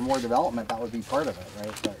think if there were more development, that would be part of it,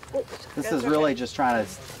 right? But this is really just trying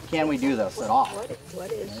to, can we do this at all?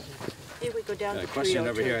 What is? Here we go down to question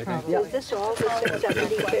over here, I think. Yeah. Is this all the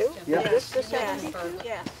 72? Yeah. Is this the 72?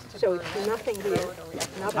 Yes. So nothing here.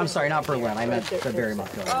 Nothing. I'm sorry, not Berlin. I meant the Berry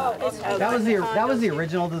Montpelier. That was the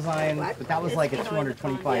original design, but that was like a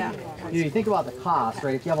 225. Yeah. You know, you think about the cost,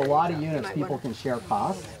 right? If you have a lot of units, people can share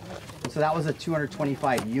costs. And so that was a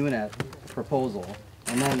 225 unit proposal,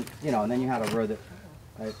 and then you know, and then you had a road that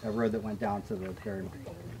went down to the Berry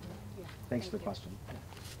Montpelier. Thanks for the question.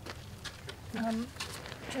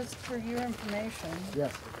 Just for your information.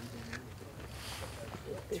 Yes.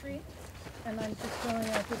 And I'm just going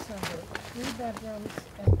out this number, 3 bedrooms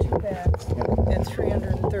and 2 baths at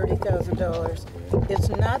 $330,000. It's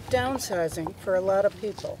not downsizing for a lot of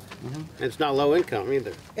people. It's not low income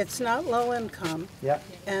either. It's not low income. Yep.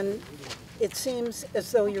 And it seems as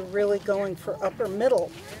though you're really going for upper middle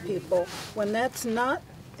people, when that's not,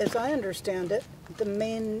 as I understand it, the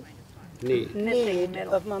main need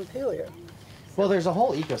of Montpelier. Well, there's a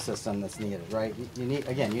whole ecosystem that's needed, right? You need,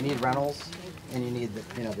 again, you need rentals, and you need the,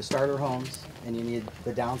 you know, the starter homes, and you need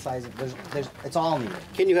the downsizing. It's all needed.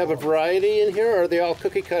 Can you have a variety in here, or are they all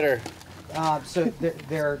cookie cutter? So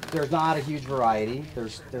there's not a huge variety.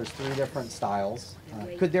 There's 3 different styles.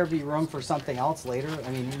 Could there be room for something else later?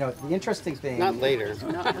 I mean, you know, the interesting thing. Not later.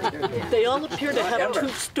 They all appear to have 2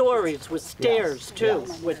 stories with stairs too,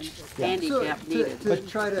 which handicap needed. To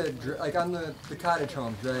try to, like on the cottage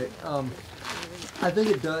homes, right? I think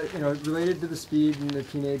it does, you know, related to the speed and the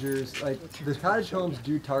teenagers, like the cottage homes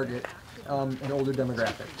do target an older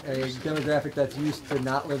demographic, a demographic that's used to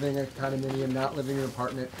not living in a condominium, not living in an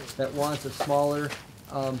apartment, that wants a smaller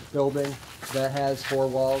building that has 4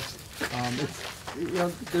 walls. It's, you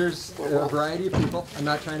know, there's a variety of people. I'm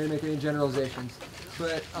not trying to make any generalizations,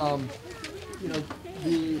 but you know,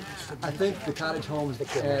 I think the cottage homes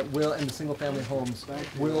will, and the single-family homes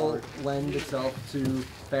will lend itself to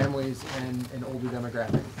families and an older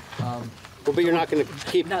demographic. Well, but you're not going to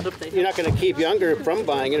keep younger from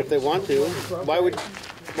buying it if they want to. Why would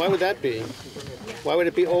that be? Why would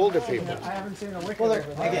it be older people? Well,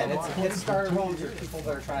 again, it's starter homes or people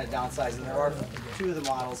that are trying to downsize, and there are 2 of the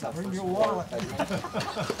models have first floor,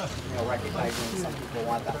 you know, recognizing some people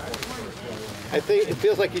want that first floor. I think it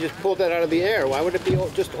feels like you just pulled that out of the air. Why would it be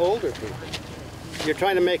just older people? You're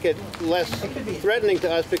trying to make it less threatening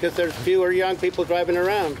to us because there's fewer young people driving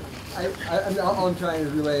around. All I'm trying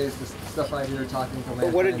to relay is the stuff I hear talking to land.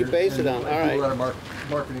 But what did you base it on? All right. People that are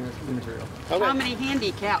marketing the material. Okay. How many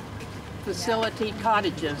handicap facility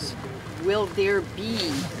cottages will there be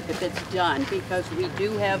if it's done? Because we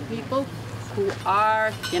do have people who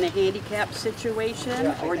are in a handicap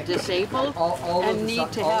situation or disabled and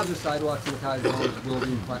need to have all the sidewalks in the cottage homes will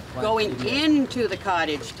be going into the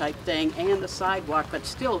cottage type thing and the sidewalk, but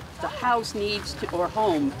still the house needs to, or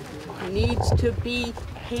home needs to be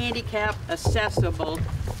handicap accessible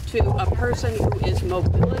to a person who is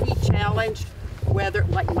mobility challenged, whether,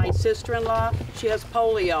 like my sister-in-law, she has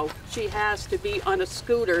polio, she has to be on a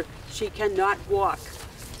scooter, she cannot walk.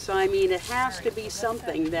 So I mean, it has to be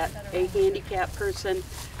something that a handicapped person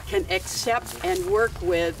can accept and work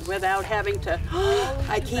with without having to, oh,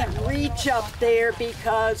 I can't reach up there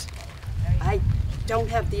because I don't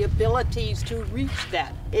have the abilities to reach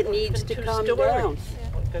that. It needs to come down.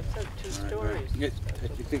 Like I said, 2 stories. Thank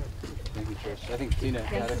you, Trish. I think Tina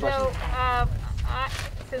had a So, question.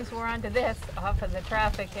 since we're onto this, off of the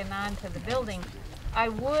traffic and onto the building, I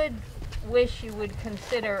would wish you would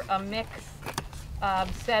consider a mix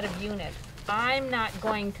set of units. I'm not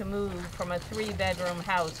going to move from a 3-bedroom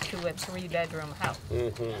house to a 3-bedroom house,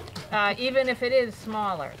 even if it is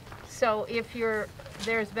smaller. So if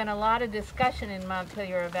there's been a lot of discussion in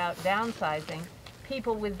Montpelier about downsizing.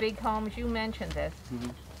 People with big homes, you mentioned this,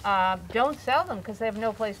 don't sell them because they have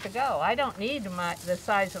no place to go. I don't need the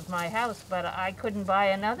size of my house, but I couldn't buy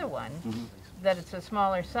another one that it's a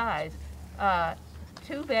smaller size.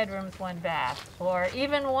 2 bedrooms, 1 bath, or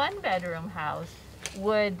even 1-bedroom house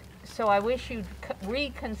would, so I wish you'd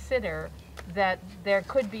reconsider that there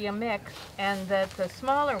could be a mix and that the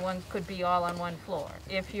smaller ones could be all on 1 floor.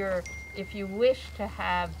 If you wish to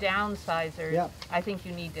have downsizers, Yep. I think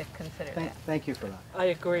you need to consider that. Thank you for that. I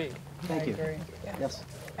agree. Thank you. Yeah. Yes.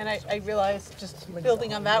 And I realize, just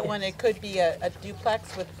building on that one, it could be a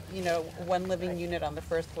duplex with, 1 living unit on the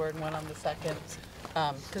first floor and 1 on the second,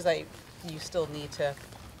 because you still need to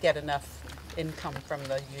get enough income from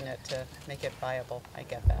the unit to make it viable. I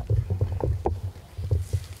get that.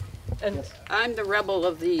 And I'm the rebel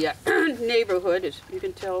of the neighborhood, as you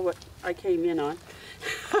can tell what I came in on.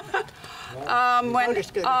 When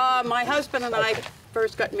my husband and I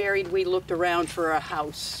first got married, we looked around for a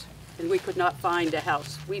house, and we could not find a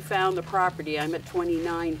house. We found the property. I'm at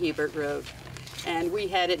 29 Hebert Road, and we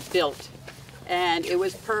had it built, and it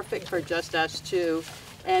was perfect for just us two.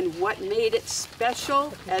 And what made it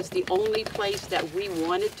special as the only place that we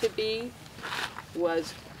wanted to be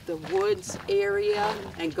was the woods area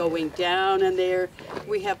and going down in there.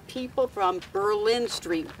 We have people from Berlin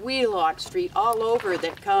Street, Wheelock Street, all over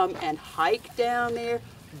that come and hike down there,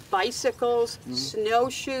 bicycles,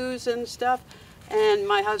 snowshoes and stuff. And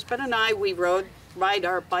my husband and I, we ride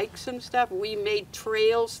our bikes and stuff. We made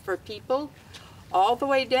trails for people all the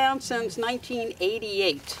way down since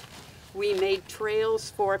 1988. We made trails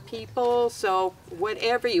for people, so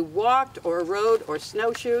whatever you walked or rode or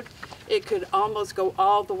snowshoed, it could almost go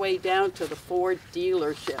all the way down to the Ford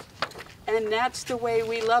dealership. And that's the way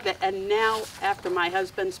we love it. And now, after my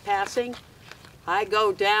husband's passing, I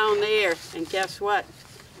go down there, and guess what?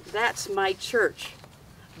 That's my church.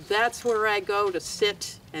 That's where I go to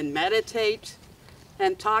sit and meditate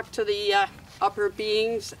and talk to the upper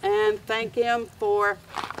beings and thank him for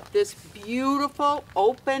this beautiful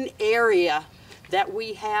open area that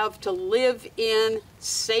we have to live in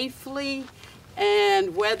safely.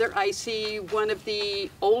 And whether I see one of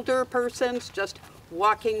the older persons just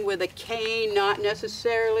walking with a cane, not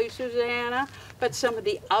necessarily Susanna, but some of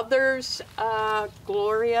the others,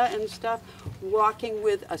 Gloria and stuff, walking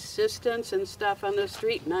with assistance and stuff on the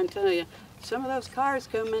street, and I'm telling you, some of those cars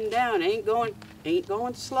coming down ain't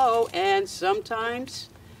going slow, and sometimes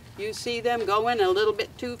you see them going a little bit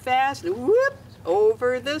too fast, and whoop,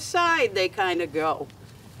 over the side they kind of go.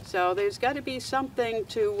 So there's got to be something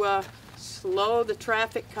to slow the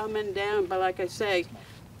traffic coming down, but like I say,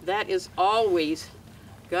 that is always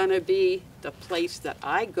going to be the place that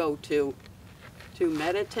I go to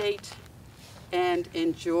meditate and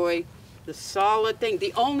enjoy the solid thing.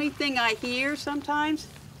 The only thing I hear sometimes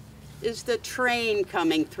is the train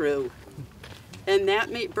coming through. And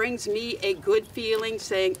that brings me a good feeling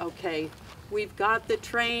saying, okay, we've got the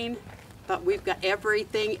train, but we've got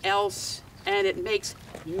everything else, and it makes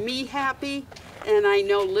me happy, and I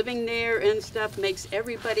know living there and stuff makes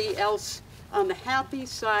everybody else on the happy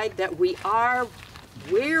side that we are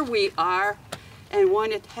where we are and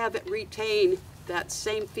want to have it retain that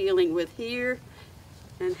same feeling with here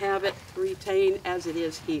and have it retain as it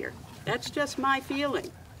is here. That's just my feeling.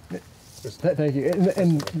 Thank you.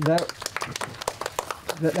 And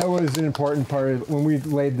that was an important part of when we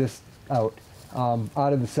laid this out.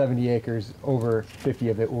 Out of the 70 acres, over 50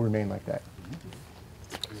 of it will remain like that.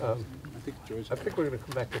 I think we're going to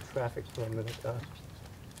come back to traffic for a minute.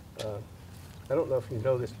 I don't know if you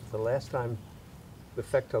know this, but the last time the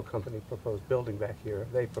Fecto company proposed building back here,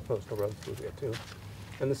 they proposed a road through here too.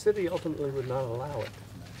 And the city ultimately would not allow it.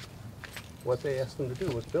 What they asked them to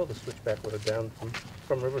do was build a switchback road down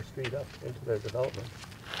from River Street up into their development.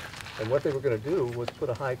 And what they were going to do was put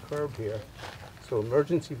a high curb here so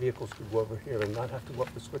emergency vehicles could go over here and not have to go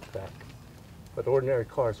up the switchback. But ordinary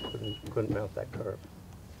cars couldn't mount that curb.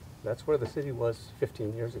 That's where the city was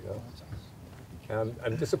 15 years ago.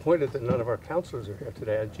 I'm disappointed that none of our councilors are here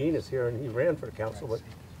today. Gene is here and he ran for council, but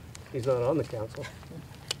he's not on the council.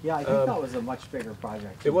 Yeah, I think that was a much bigger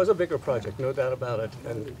project. It was a bigger project, no doubt about it,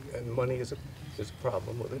 and money is a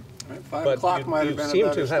problem with it. Right, 5 o'clock might have been a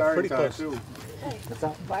better starting time too. What's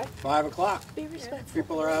that? 5 o'clock. Be respectful.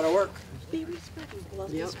 People are out of work. Be respectful. Well,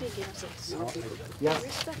 Yep. speaking of this.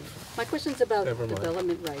 Yes. My question's about Never mind.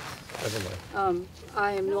 development rights. Never mind.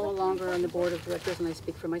 I am no longer on the board of directors, and I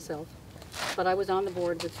speak for myself. but I was on the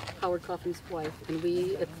board with Howard Coffin's wife, and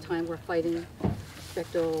we, at the time, were fighting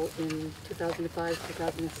Bechtel in 2005,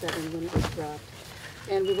 2007, when it was dropped.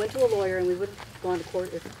 And we went to a lawyer, and we would have gone to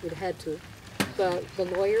court if we'd had to. But the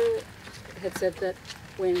lawyer had said that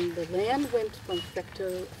when the land went from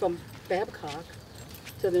Babcock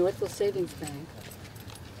to the Northville Savings Bank,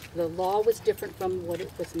 the law was different from what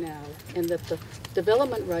it was now, and that the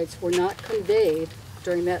development rights were not conveyed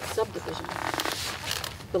during that subdivision.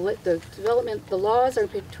 The laws are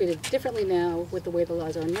treated differently now with the way the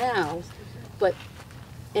laws are now, but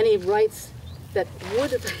any rights that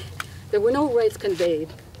would have, there were no rights conveyed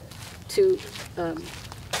to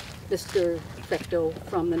Mr. Bechtel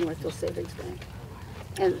from the Northville Savings Bank.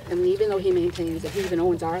 And even though he maintains that he even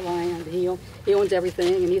owns our land, he owns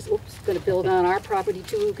everything, and he's going to build on our property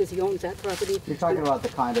too because he owns that property. You're talking about the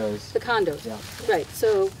condos. The condos, yeah. Right.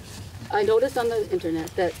 So I noticed on the internet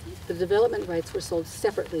that the development rights were sold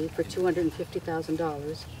separately for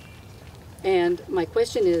 $250,000. And my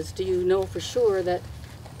question is, do you know for sure that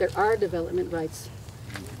there are development rights?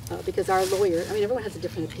 Because our lawyer, I mean, everyone has a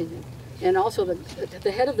different opinion. And also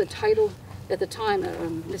the head of the title at the time,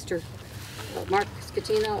 Mr. Mark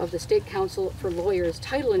Scatina of the State Council for Lawyers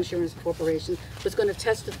Title Insurance Corporation was going to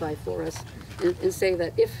testify for us and say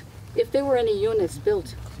that if there were any units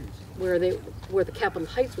built where the Capitol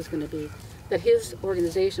Heights was going to be, that his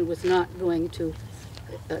organization was not going to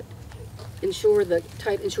insure their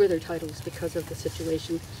titles because of the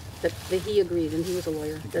situation that he agreed, and he was a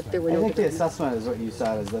lawyer, that there were no. I think the assessment is what you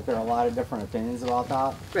said, is that there are a lot of different opinions about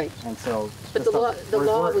that. Right. And so, but the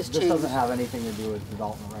law was changed. This doesn't have anything to do with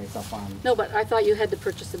development rights up on. No, but I thought you had to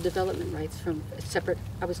purchase the development rights from a separate.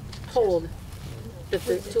 I was told that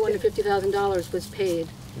the $250,000 was paid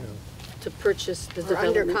to purchase the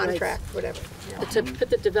development under contract, rights, whatever. Yeah. To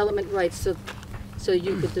put the development rights so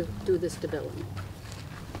you could do this development.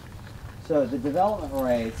 So the development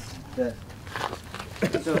rights that.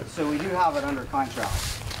 So we do have it under contract,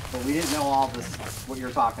 but we didn't know all this, what you're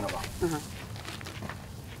talking about. Uh-huh.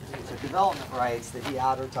 So development rights that he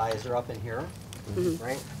advertised are up in here,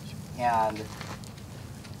 right? And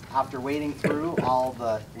after wading through all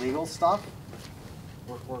the legal stuff,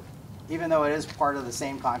 even though it is part of the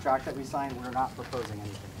same contract that we signed, we're not proposing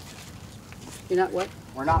anything. You're not what?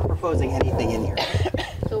 We're not proposing anything in here.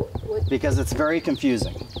 So what? Because it's very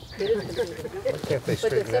confusing. It is confusing. Can't they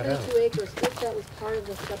But the straighten that out? 72 acres, if that was part of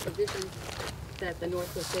the subdivision that the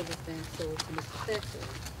Northwest Savings Bank sold to Mr.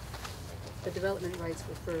 Thaxter, the development rights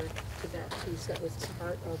referred to that piece that was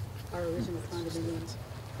part of our original condominium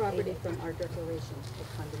property from our declaration of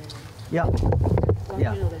condominium. Yeah. Well,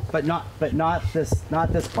 Yeah. you know that. But not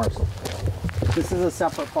this parcel. This is a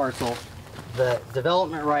separate parcel. The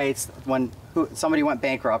development rights, when somebody went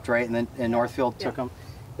bankrupt, right, and then Northfield took them,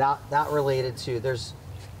 that related to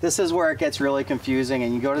this is where it gets really confusing,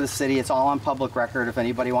 and you go to the city, it's all on public record if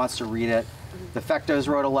anybody wants to read it. The Fectos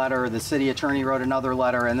wrote a letter, the city attorney wrote another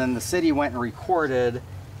letter, and then the city went and recorded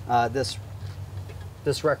this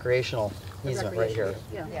recreational easement right here.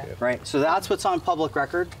 Yeah. Right, so that's what's on public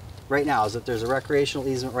record right now, is that there's a recreational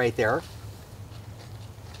easement right there.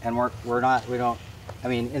 And I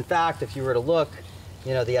mean, in fact, if you were to look,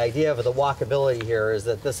 the idea of the walkability here is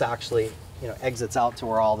that this actually, exits out to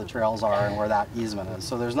where all the trails are and where that easement is.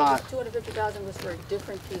 So there's not. $250,000 was for a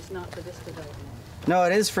different piece, not for this development. No,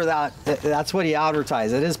 it is for that. That's what he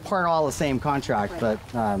advertised. It is part of all the same contract, Right.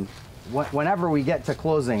 but whenever we get to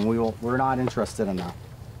closing, we're not interested in that,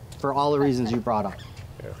 for all the reasons you brought up.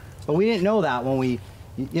 Yeah. But we didn't know that when we,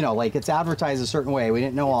 like it's advertised a certain way. We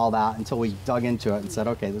didn't know all that until we dug into it and said,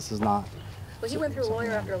 okay, this is not. Well, he went through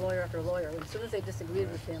lawyer after lawyer after lawyer, and as soon as they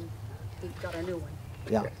disagreed with him, he got a new one.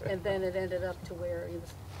 Yeah. And then it ended up to where he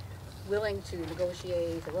was willing to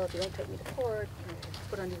negotiate. He said, well, if you don't take me to court, I'll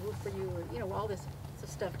put on your roof for you, and all this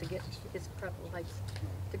stuff to get his Capitol Heights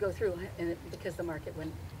to go through, and because the market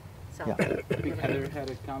went south. Yeah. I think Heather had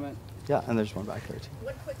a comment. Yeah, and there's one back there too.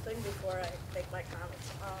 One quick thing before I make my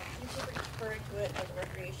comments. You keep referring to it as a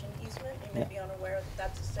recreation easement. You may be unaware that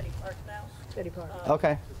that's a city park now. City park.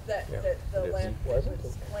 Okay. That the land was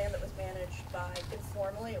land that was managed by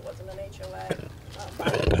informally. It wasn't an HOA. By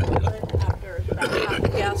the after the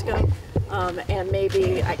Babcock fiasco, and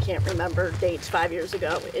maybe I can't remember dates 5 years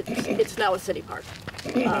ago. It's now a city park.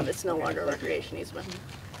 It's no longer a recreation easement.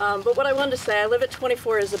 But what I wanted to say, I live at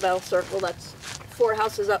 24 Isabel Circle. That's 4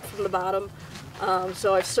 houses up from the bottom.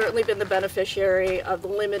 So I've certainly been the beneficiary of the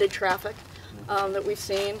limited traffic that we've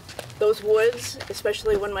seen. Those woods,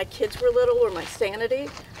 especially when my kids were little, were my sanity.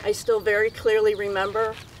 I still very clearly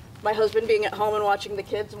remember my husband being at home and watching the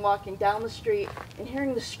kids and walking down the street and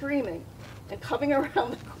hearing the screaming and coming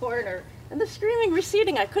around the corner and the screaming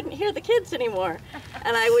receding. I couldn't hear the kids anymore.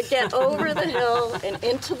 And I would get over the hill and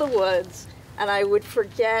into the woods, and I would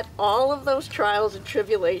forget all of those trials and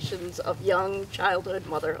tribulations of young childhood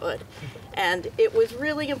motherhood. And it was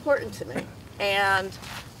really important to me. And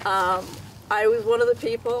I was one of the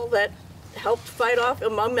people that helped fight off,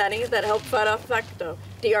 among many, that helped fight off Vecto.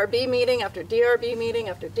 DRB meeting after DRB meeting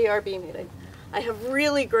after DRB meeting. I have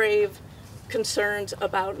really grave concerns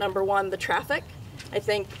about, number one, the traffic. I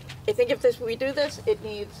think if we do this, it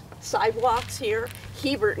needs sidewalks here.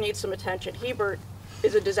 Hebert needs some attention. Hebert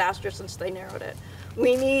is a disaster since they narrowed it.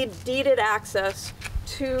 We need deeded access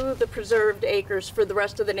to the preserved acres for the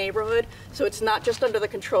rest of the neighborhood, so it's not just under the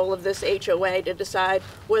control of this HOA to decide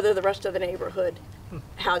whether the rest of the neighborhood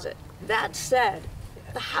has it. That said,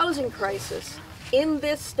 the housing crisis in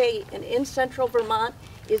this state and in central Vermont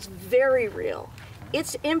is very real.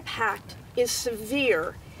 Its impact is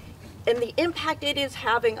severe, and the impact it is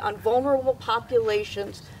having on vulnerable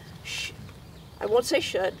populations, I won't say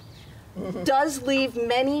should, does leave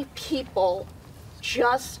many people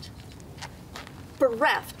just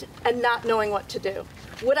bereft and not knowing what to do.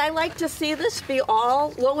 Would I like to see this be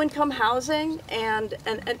all low-income housing? And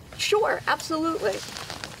sure, absolutely.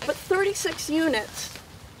 But 36 units,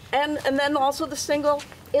 and then also the single,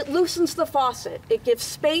 it loosens the faucet. It gives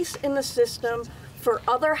space in the system for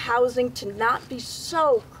other housing to not be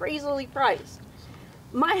so crazily priced.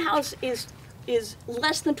 My house is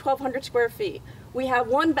less than 1,200 square feet. We have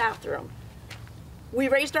one bathroom. We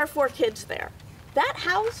raised our 4 kids there. That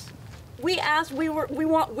house, we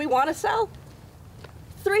want to sell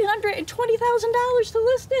 $320,000 to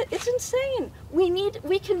list it. It's insane.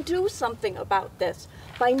 We can do something about this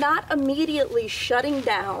by not immediately shutting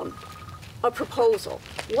down a proposal.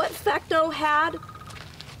 What Fecto had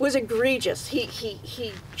was egregious.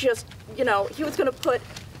 He just, you know, he was going to put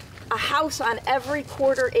a house on every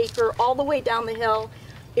quarter acre all the way down the hill.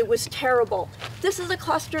 It was terrible. This is a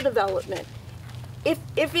cluster development. If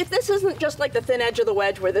this isn't just like the thin edge of the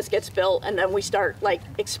wedge where this gets built and then we start like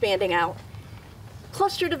expanding out,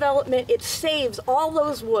 cluster development, it saves all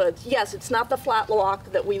those woods. Yes, it's not the flat lock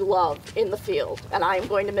that we love in the field, and I am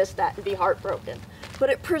going to miss that and be heartbroken. But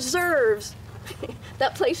it preserves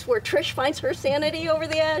that place where Trish finds her sanity over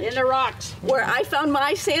the edge. In the rocks. Where I found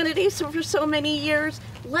my sanity for so many years.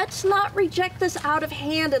 Let's not reject this out of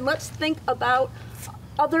hand, and let's think about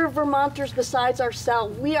other Vermonters besides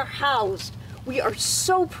ourselves. We are housed. We are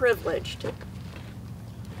so privileged.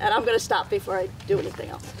 And I'm going to stop before I do anything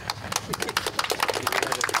else.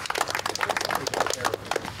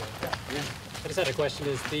 I just had a question.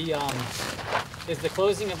 Is the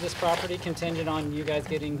closing of this property contingent on you guys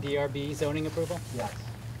getting DRB zoning approval? Yes.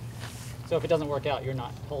 So if it doesn't work out, you're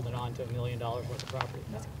not holding on to $1 million worth of property.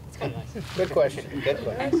 That's kind of nice. Good question. Good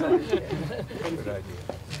question. Good idea.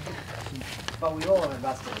 But we will have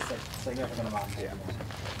invested a significant amount of money.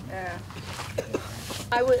 Yeah.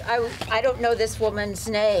 I don't know this woman's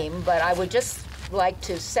name, but I would just like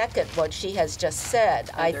to second what she has just said.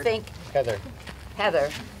 Heather. I think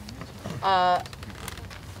Heather.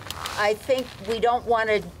 I think we don't want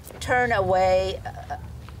to turn away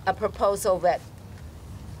a proposal that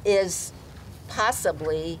is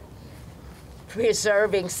possibly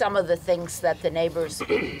preserving some of the things that the neighbors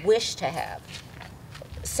wish to have,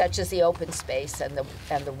 such as the open space and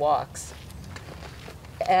the walks,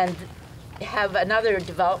 and have another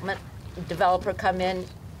developer come in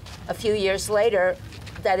a few years later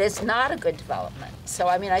that is not a good development. So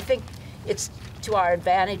I mean, I think it's to our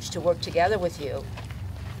advantage to work together with you,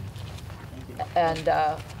 and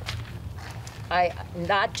I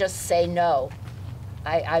not just say no.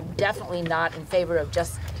 I'm definitely not in favor of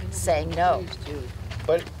just saying no.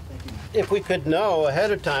 But if we could know ahead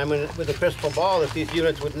of time with a crystal ball that these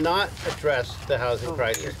units would not address the housing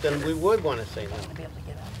crisis, then we would want to say no.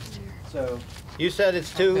 So you said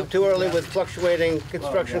it's too early with fluctuating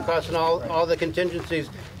construction costs and all the contingencies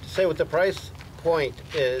to say what the price point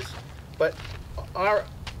is. But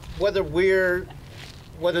whether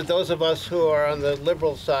those of us who are on the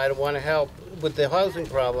liberal side and want to help with the housing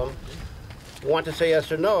problem want to say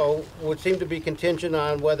yes or no would seem to be contingent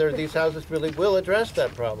on whether these houses really will address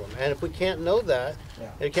that problem. And if we can't know that,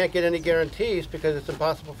 and you can't get any guarantees because it's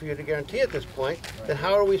impossible for you to guarantee at this point, then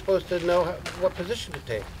how are we supposed to know what position to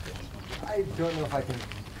take? I don't know if I can.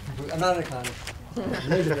 I'm not an economist.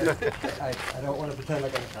 I don't want to pretend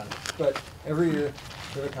like I'm an economist. But every year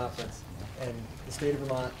we have a conference, and the state of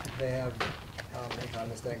Vermont, they have an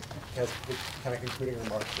economist that has the kind of concluding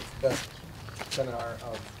remarks. It's the best seminar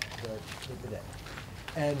of the day.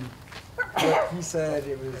 And what he said,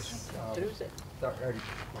 it was already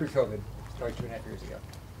pre-COVID, probably 2.5 years ago.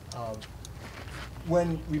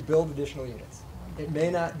 when we build additional units, it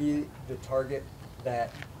may not be the target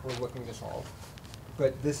that we're looking to solve,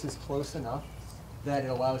 but this is close enough that it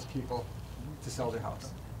allows people to sell their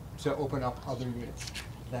house, to open up other units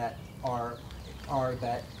that are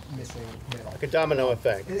that missing middle. Like a domino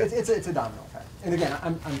effect. It's a domino effect. And again,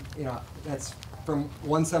 I'm that's from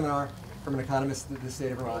one seminar from an economist in the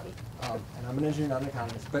state of Vermont, and I'm an engineer, not an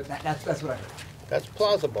economist, but that's what I heard. That's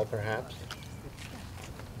plausible, perhaps.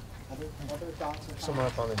 Other thoughts? Someone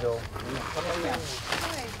up on the hill. Hi,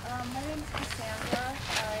 my name is Cassandra.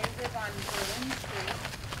 I live on Berlin Street.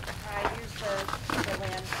 I use the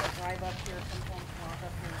land to drive up here, sometimes walk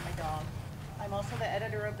up here with my dog. I'm also the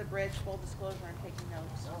editor of The Bridge. Full disclosure, I'm taking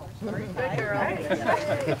notes. Good girl.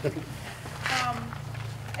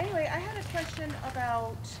 Anyway, I had a question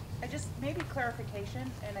about, maybe clarification,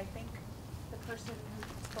 and I think the person who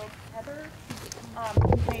spoke, Heather,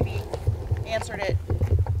 maybe answered it.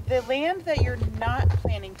 The land that you're not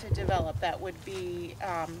planning to develop, that would be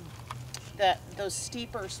those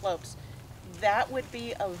steeper slopes, that would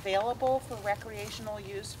be available for recreational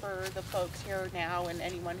use for the folks here now and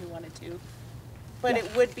anyone who wanted to. But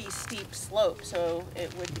it would be steep slope, so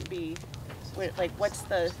it would be, like, would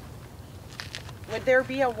there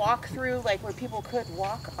be a walkthrough, like, where people could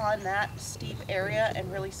walk on that steep area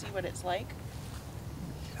and really see what it's like?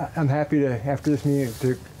 I'm happy to, after this meeting,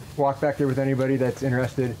 to walk back there with anybody that's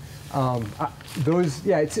interested.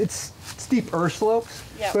 It's steeper slopes,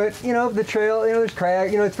 but the trail, there's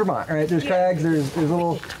crag, it's Vermont, right? There's crags, there's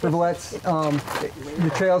little rivulets.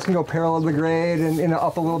 The trails can go parallel to the grade and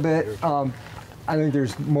up a little bit. I think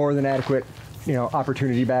there's more than adequate,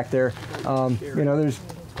 opportunity back there. There's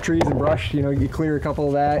trees and brush, you clear a couple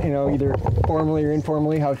of that, either formally or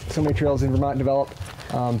informally, how so many trails in Vermont develop.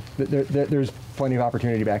 There's plenty of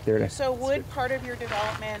opportunity back there. So would part of your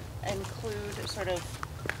development include sort of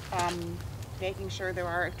making sure there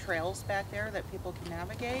are trails back there that people can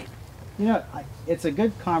navigate? It's a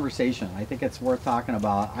good conversation. I think it's worth talking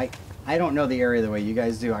about. I don't know the area the way you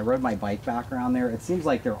guys do. I rode my bike back around there. It seems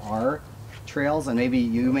like there are trails, and maybe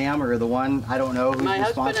you, ma'am, are the one, I don't know who's My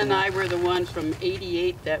responsible. husband and I were the ones from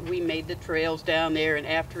 '88 that we made the trails down there, and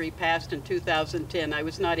after he passed in 2010, I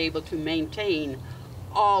was not able to maintain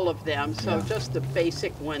all of them, so just the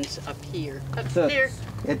basic ones up here.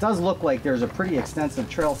 It does look like there's a pretty extensive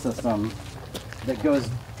trail system that goes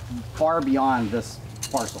far beyond this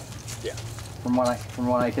parcel. Yeah. From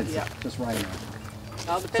what I could see, just riding it.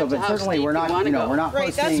 All depends but on how certainly steep we're not, you we're not right,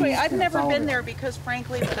 posting. that's why I've never solid been there because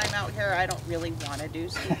frankly, when I'm out here, I don't really want to do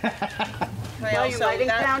steep Well, you might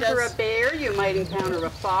encounter a bear, you might encounter a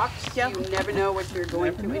fox. Yep. You never know what you're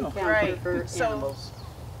going to encounter for animals.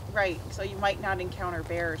 Right, so you might not encounter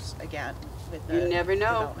bears again with the You never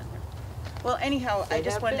know. development there. Well, anyhow, I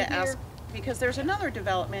just wanted to ask, because there's another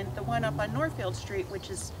development, the one up on Northfield Street, which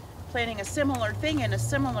is planning a similar thing in a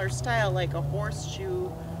similar style, like a horseshoe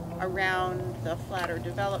around the flatter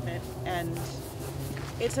development, and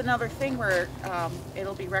it's another thing where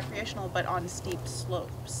it'll be recreational but on steep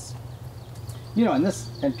slopes. You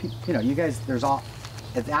guys,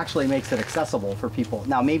 it actually makes it accessible for people.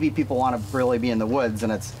 Now, maybe people want to really be in the woods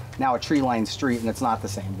and it's now a tree-lined street and it's not the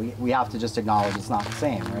same. We have to just acknowledge it's not the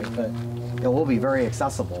same, right? But it will be very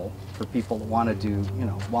accessible for people that want to do,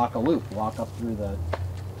 walk a loop, walk up through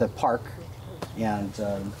the park and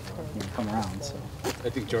come around. So. I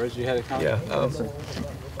think, George, you had a comment? Yeah.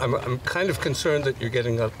 I'm kind of concerned that you're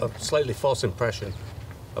getting a slightly false impression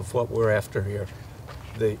of what we're after here.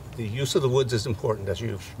 The use of the woods is important, as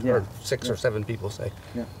you've heard 6 or 7 people say.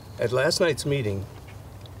 Yeah. At last night's meeting,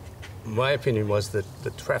 my opinion was that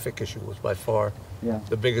the traffic issue was by far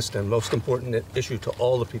the biggest and most important issue to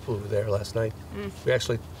all the people who were there last night. We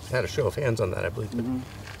actually had a show of hands on that, I believe.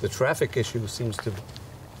 The traffic issue seems to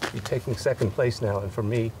be taking second place now, and for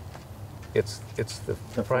me, it's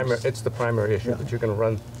the primary issue that you're going to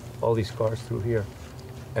run all these cars through here.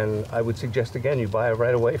 And I would suggest again you buy a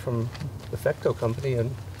right away from the Fecto company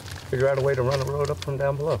and figure out a way to run a road up from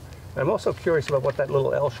down below. I'm also curious about what that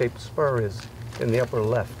little L-shaped spur is in the upper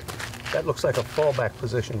left. That looks like a fallback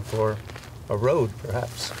position for a road,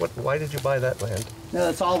 perhaps. Why did you buy that land? No,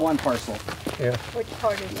 that's all one parcel. Yeah. Which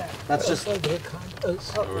part is that? That's just.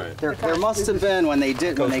 Right. There must have been when they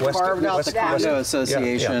carved out the condo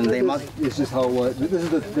association. They must. It's just how it was.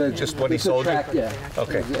 This is just what he sold you. Yeah.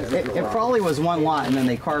 Okay. It probably was one lot, and then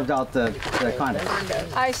they carved out the condo.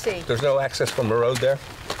 I see. There's no access from a road there.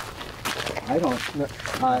 I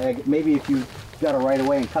don't. Maybe if you got a right of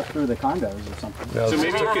way and cut through the condos or something. No, so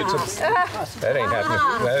maybe you could. That ain't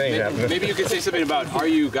happening. That ain't happening. Maybe you could say something about, are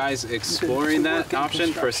you guys exploring that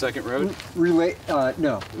option for a second road?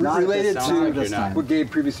 No. Related to what Gabe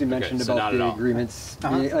previously mentioned so about the agreements.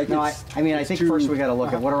 I think first we got to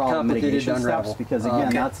look at what are all the mitigation steps, because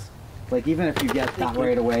again, that's like, even if you get that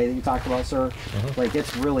right away that you talked about, sir, like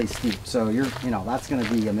it's really steep. So that's going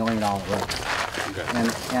to be $1 million risk. Okay.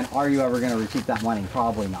 And are you ever going to recoup that money?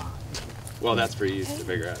 Probably not. Well, that's for you to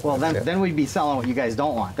figure out. Well, then we'd be selling what you guys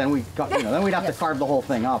don't want. Then we'd have to carve the whole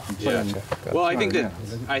thing up and put in. Well, I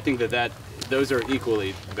think that those are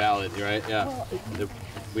equally valid, right? Yeah.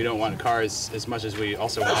 We don't want cars as much as we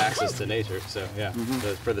also want access to nature. So yeah,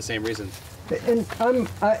 for the same reasons. And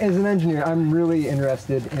as an engineer, I'm really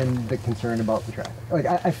interested in the concern about the traffic. Like,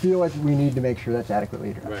 I feel like we need to make sure that's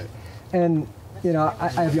adequately addressed. Right. And I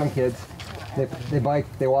have young kids. They bike,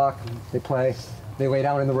 they walk, they play, they lay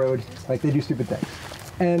down in the road, like they do stupid things.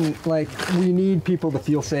 And like, we need people to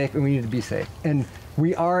feel safe, and we need to be safe. And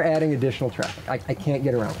we are adding additional traffic. I can't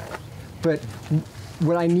get around that. But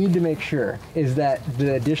what I need to make sure is that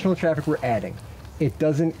the additional traffic we're adding, it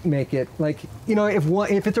doesn't make it like,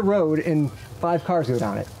 if it's a road and 5 cars go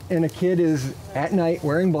down it, and a kid is at night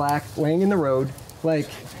wearing black, laying in the road, like,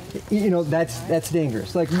 that's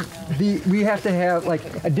dangerous. Like, we have to have like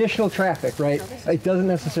additional traffic, right? It doesn't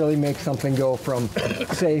necessarily make something go from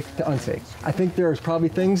safe to unsafe. I think there's probably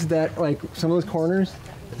things that, like some of those corners,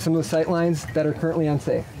 some of the sight lines that are currently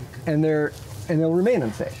unsafe, and they'll remain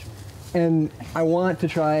unsafe. And I want to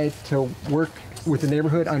try to work with the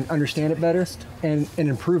neighborhood, understand it better, and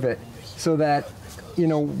improve it, so that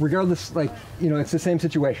regardless, it's the same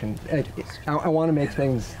situation. I want to make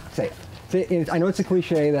things safe. I know it's a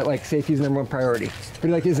cliche that like safety is the #1 priority, but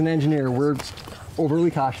like as an engineer, we're overly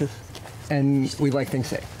cautious and we like things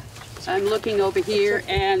safe. I'm looking over here,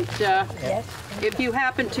 and if you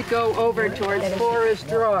happen to go over towards Forest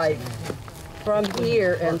Drive from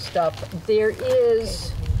here and stuff, there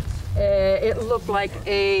is, it looked like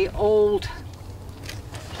a old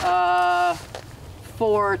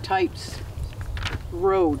 4 types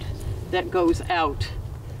road that goes out.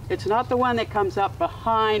 It's not the one that comes up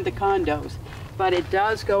behind the condos, but it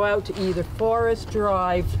does go out to either Forest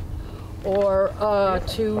Drive or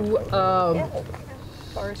to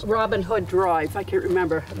Robin Hood Drive. I can't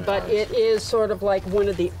remember, but it is sort of like one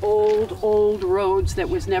of the old roads that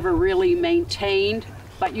was never really maintained,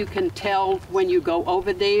 but you can tell when you go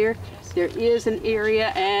over there. There is an area,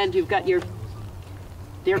 and you've got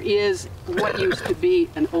there is what used to be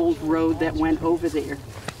an old road that went over there.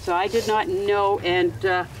 So I did not know, and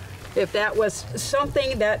if that was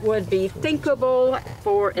something that would be thinkable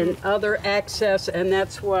for an other access, and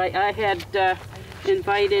that's why I had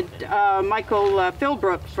invited Michael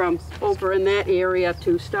Philbrook from over in that area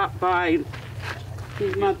to stop by.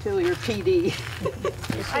 He's Montpelier PD.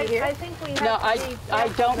 I think we have No, I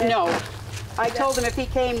don't know. I told him if he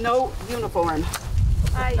came, no uniform.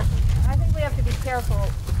 I think we have to be careful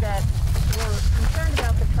that we're concerned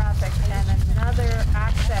about the traffic, and another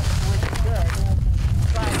access would be good.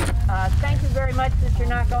 But thank you very much that you're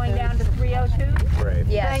not going down to 302. Right.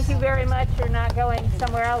 Yes. Thank you very much you're not going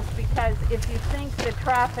somewhere else, because if you think the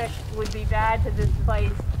traffic would be bad to this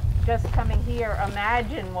place just coming here,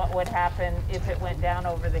 imagine what would happen if it went down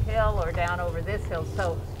over the hill or down over this hill.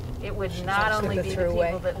 So it would not only be the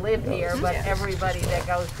people that live here, but everybody that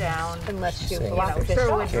goes down, unless you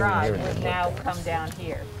Sherwood Drive would now come down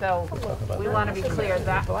here. So we want to be clear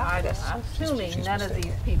that I'm assuming none of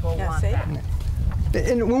these people want that.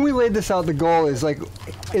 And when we laid this out, the goal is like,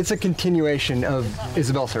 it's a continuation of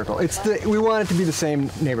Isabel Circle. We want it to be the same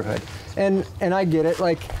neighborhood. And I get it,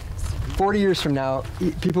 like 40 years from now,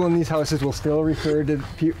 people in these houses will still refer to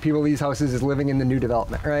people in these houses as living in the new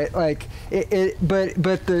development, right? Like, but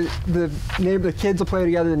the kids will play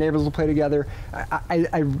together, the neighbors will play together.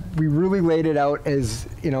 We really laid it out as,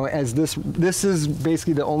 as this is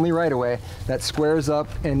basically the only right of way that squares up,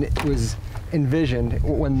 and it was envisioned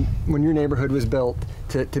when your neighborhood was built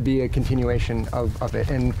to be a continuation of it.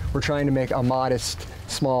 And we're trying to make a modest,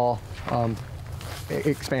 small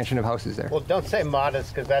expansion of houses there. Well, don't say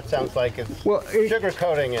modest, because that sounds like it's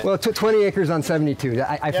sugarcoating it. Well, 20 acres on 72.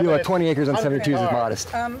 I feel like 20 acres on 72 is modest.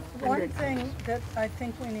 One thing that I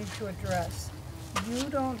think we need to address, you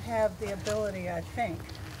don't have the ability, I think,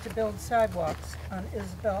 to build sidewalks on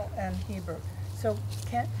Isabel and Heber. So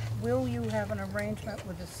will you have an arrangement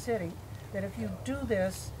with the city that if you do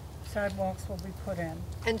this, sidewalks will be put in?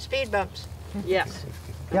 And speed bumps. Yes.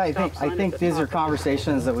 Yeah, I think these are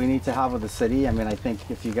conversations that we need to have with the city. I mean, I think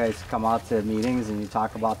if you guys come out to meetings and you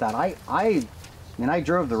talk about that, I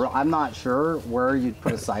drove the road. I'm not sure where you'd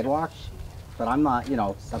put a sidewalk. but I'm not, you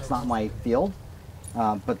know, that's not my field.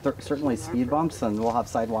 But certainly speed bumps, and we'll have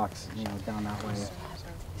sidewalks, you know, down that way.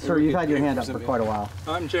 Sir, you've had your hand up for quite a while.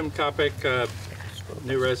 I'm Jim Kopic,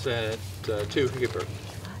 new resident, 2 Heber.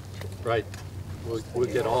 Right, we'll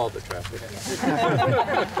get all the traffic.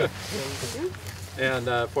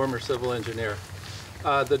 And former civil engineer.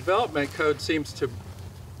 The development code seems to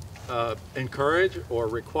encourage or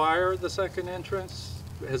require the second entrance.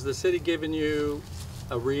 Has the city given you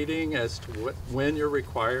a reading as to when you're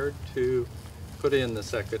required to put in the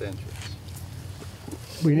second entrance?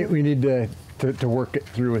 We need to work it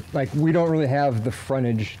through with, like, we don't really have the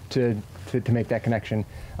frontage to make that connection.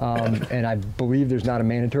 And I believe there's not a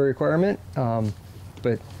mandatory requirement.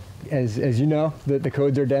 But as you know, the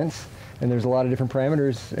codes are dense and there's a lot of different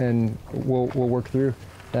parameters, and we'll work through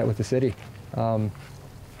that with the city.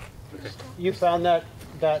 You found that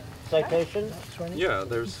citation? Yeah,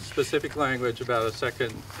 there's specific language about a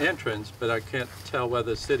second entrance, but I can't tell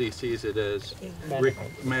whether the city sees it as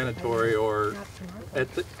mandatory or at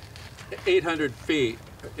the 800 feet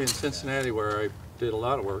in Cincinnati, where I did a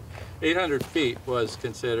lot of work. 800 feet was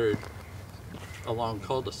considered a long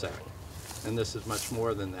cul-de-sac, and this is much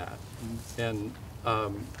more than that. And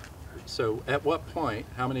so at what point,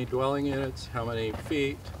 how many dwelling units, how many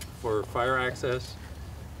feet for fire access,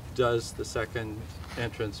 does the second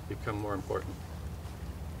entrance become more important?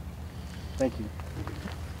 Thank you.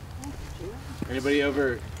 Anybody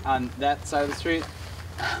over on that side of the street?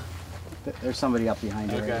 There's somebody up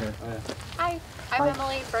behind you right here. Hi, I'm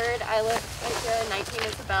Emily Bird. I live right here in 19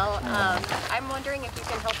 Isabel. I'm wondering if you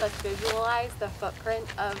can help us visualize the footprint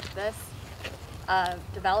of this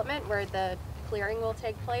development where the clearing will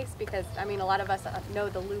take place, because I mean a lot of us know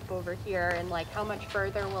the loop over here, and like how much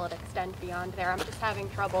further will it extend beyond there? I'm just having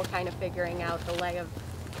trouble kind of figuring out the lay of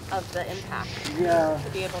the impact to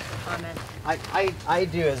be able to comment. I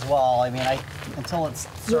do as well. I mean, until it's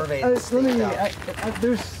surveyed.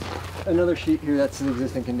 There's another sheet here that's the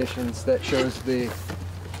existing conditions that shows the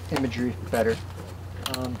imagery better.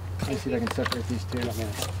 Let me see if I can separate these two.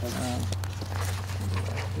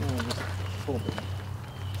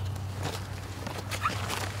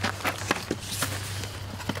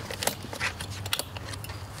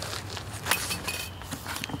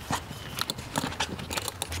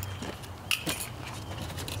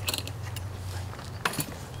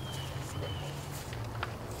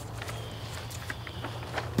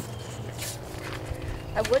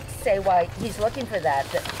 I would say why he's looking for that.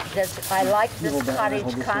 I like this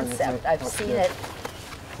cottage concept. I've seen it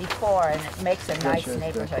before, and it makes a nice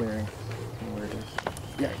neighborhood.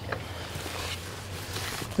 Yeah.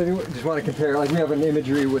 So you just want to compare, like we have an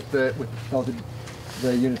imagery with all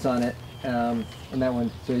the units on it, and that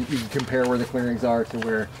one, so you can compare where the clearings are to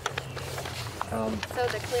where. So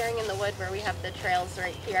the clearing in the wood where we have the trails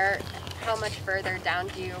right here, how much further down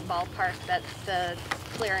do you ballpark that the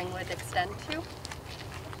clearing would extend to?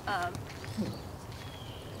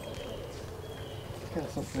 Kind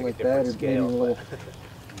of something like that, or maybe a little.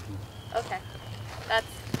 Okay, that's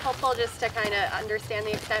helpful just to kind of understand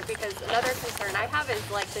the extent, because another concern I have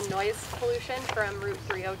is like the noise pollution from Route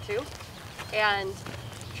 302, and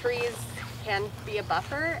trees can be a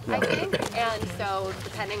buffer, I think, and so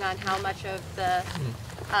depending on how much of the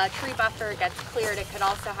tree buffer gets cleared, it could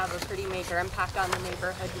also have a pretty major impact on the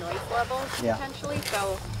neighborhood noise levels potentially.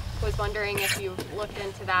 So I was wondering if you've looked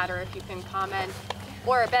into that, or if you can comment,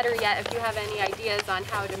 or better yet, if you have any ideas on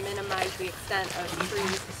how to minimize the extent of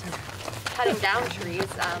trees, cutting down trees,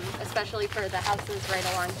 especially for the houses right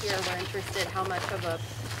along here. We're interested how much of a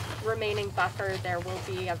remaining buffer there will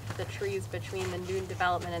be of the trees between the new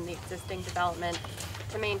development and the existing development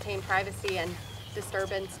to maintain privacy and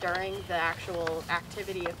disturbance during the actual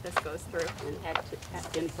activity if this goes through. And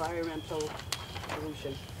environmental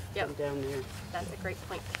pollution from down there. That's a great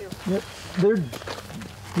point too. Yep, they're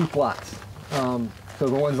deep lots. So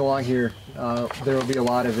the ones along here, there will be a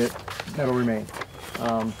lot of it that'll remain.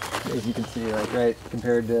 As you can see, like right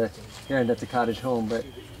compared to here, that's a cottage home, but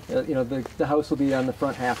you know the house will be on the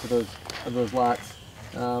front half of those lots.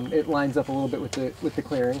 It lines up a little bit with the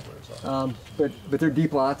clearing, but they're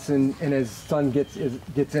deep lots, and as sun gets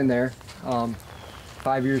in there,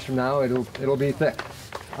 5 years from now it'll be thick,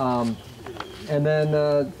 and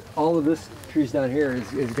then all of this trees down here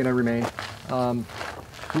is going to remain.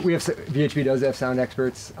 We have VHB does have sound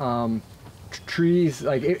experts. Trees,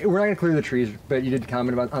 like we're not going to clear the trees, but you did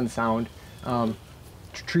comment about on sound.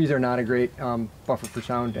 Trees are not a great buffer for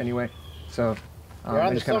sound anyway. So you're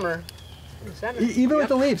on the summer. Even with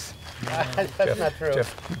the leaves. That's not true.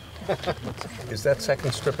 Jeff, is that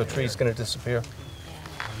second strip of trees going to disappear?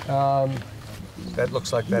 That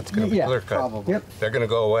looks like that's going to be clear cut. Probably. Yep. They're going to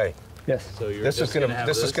go away. Yes. So you're This is just gonna, have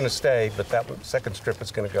this is gonna stay, but that second strip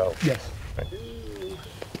is gonna go. Yes. Right. Can you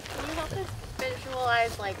help us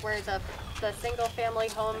visualize like where the single family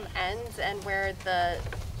home ends and where the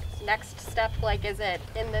next step, like is it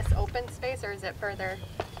in this open space or is it further?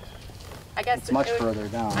 I guess It's much further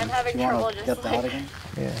down. I'm having You wanna trouble get just that like again?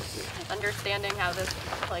 Yeah. understanding how this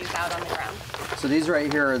plays out on the ground. So these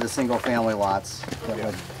right here are the single family lots that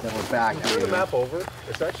would back Turn the to. map over.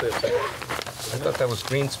 It's actually upside down. I thought that was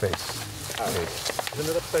green space. Isn't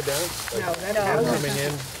it upside down? No, that's Coming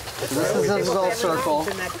in. So this is a little circle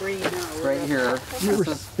in that green. right here. We're This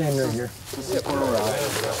is, standing right here. this is where we're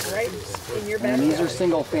at. Right in your And these are backyard.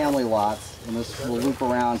 single family lots, and this will loop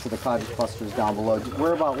around to the cottage clusters down below.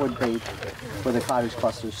 Where about would be where the cottage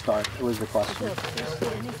clusters start? Was the question.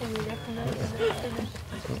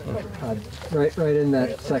 Right in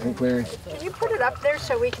that second clearing. Can you put it up there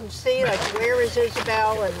so we can see, like, where is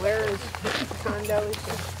Isabel and where is condos?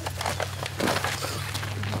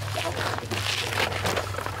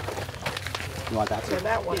 You want that? So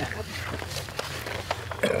that one. So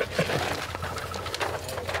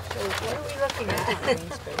what are we looking at?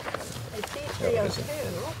 I see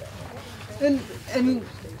 302. And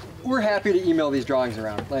we're happy to email these drawings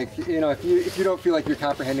around. Like, you know, if you don't feel like you're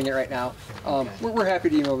comprehending it right now, we're happy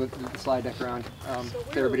to email the slide deck around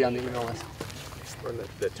to everybody on the email list. On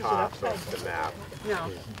the top of the map. No,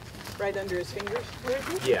 right under his fingers.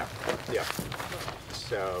 Yeah, yeah.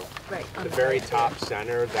 So Right, the very top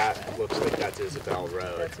center, that looks like that's Isabel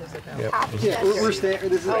Road. That's Isabel. Yep. Yeah, we're standing.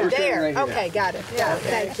 This is Oh, we're standing there. right here. Okay, got it. Yeah,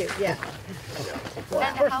 thank you. Yeah.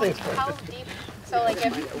 And how deep, so like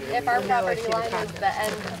if our property line is the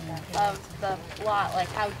end of the lot, like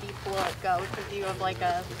how deep will it go? So do you have like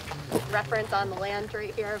a reference on the land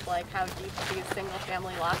right here of like how deep these single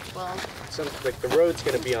family lots will? So like the road's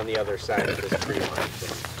going to be on the other side of this tree line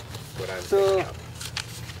from what I'm So, picking up.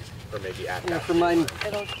 Or maybe at yeah, that. for mine,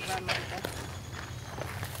 It'll run like this.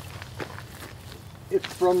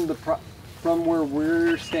 it's from from where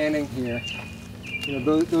we're standing here. You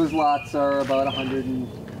know, those lots are about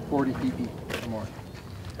 140 feet deep or more.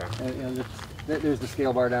 Okay. And, you know, there's the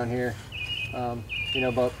scale bar down here. You know,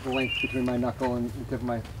 about the length between my knuckle and the tip of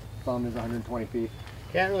my thumb is 120 feet.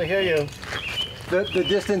 Can't really hear you. The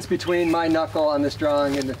distance between my knuckle on this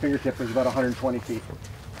drawing and the fingertip is about 120 feet.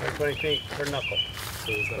 120 feet per knuckle.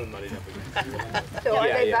 So there's no money up against. So are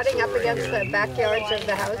they Yeah, butting so up we're against right the backyards of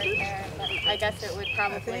the houses? I guess it would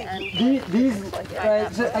probably end. These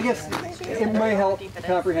right, so I guess it might help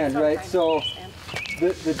comprehend, right? So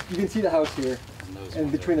you can see the house here,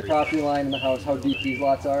 and between the property line and the house, how deep these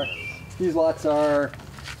lots are. These lots are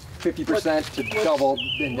 50% to double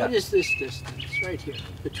in depth. What is this distance right here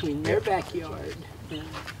between their backyard and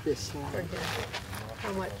this line?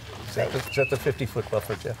 How much? Is that the 50-foot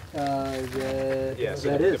buffer, Jeff? Yeah, so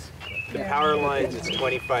that is. The power lines, it's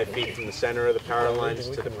 25 feet from the center of the power lines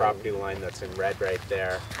to the property line that's in red right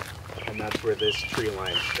there. And that's where this tree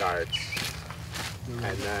line starts.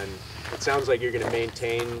 And then it sounds like you're going to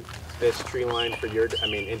maintain this tree line for your,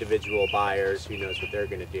 individual buyers, who knows what they're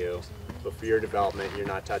going to do. But for your development, you're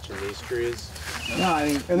not touching these trees. No,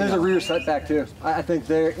 and there's a rear setback too. I think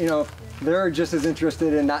they're just as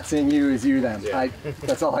interested in not seeing you as you them. Yeah.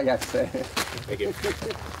 That's all I got to say. Thank you.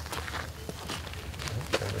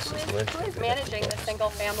 Who is managing the single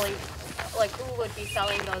family, like who would be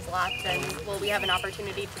selling those lots, and will we have an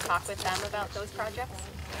opportunity to talk with them about those projects?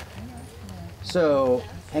 So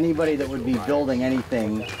anybody that would be building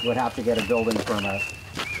anything would have to get a building permit,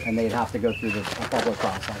 and they'd have to go through a public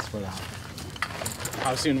process for that.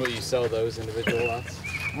 How soon will you sell those individual lots?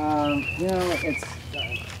 You know, it's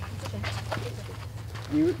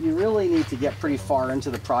you really need to get pretty far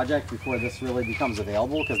into the project before this really becomes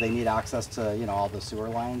available, because they need access to all the sewer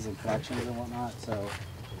lines and connections and whatnot. So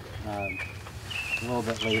a little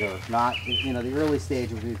bit later, not the early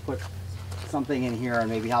stage would be put something in here and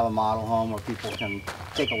maybe have a model home where people can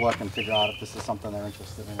take a look and figure out if this is something they're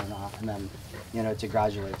interested in or not, and then to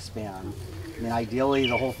gradually expand. I mean, ideally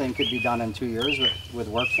the whole thing could be done in 2 years with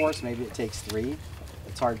workforce. Maybe it takes 3.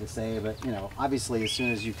 It's hard to say, but obviously as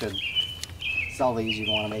soon as you could sell these, you'd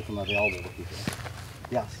want to make them available to people.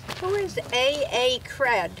 Yes. Who is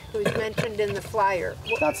Aacred, who's mentioned in the flyer?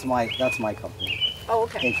 That's my company. Oh,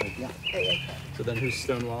 okay. Aacred, yeah. Aacred. So then who's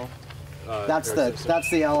Stonewall? That's the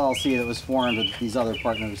LLC that was formed with these other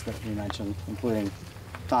partners that we mentioned, including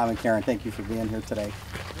Tom and Karen. Thank you for being here today.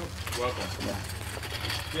 Welcome.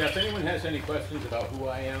 Yeah, if anyone has any questions about who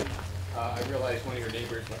I am, I realize one of your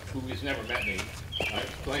neighbors who has never met me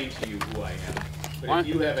explained to you who I am. But if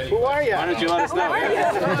you have any Who are you? Why don't you let us know? Who are you?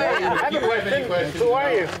 I have a question. Who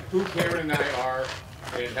are you? Who Karen and I are,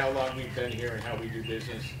 and how long we've been here and how we do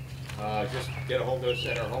business, just get a hold of us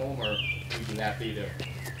at our home, or we'd be happy to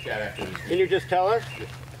chat after this. Can you just tell us?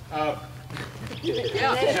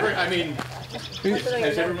 Yeah. I mean,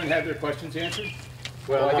 has everyone had their questions answered?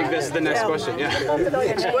 Well, I think this is the next question. Yeah.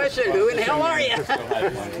 Next question, who in the hell are you?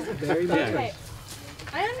 Okay.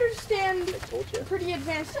 I understand pretty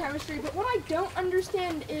advanced chemistry, but what I don't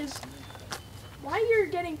understand is why you're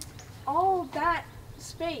getting all that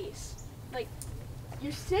space. Like,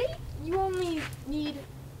 you say you only need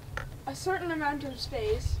a certain amount of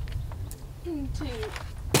space to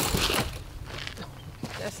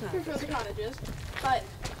fulfill the cottages, but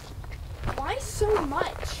why so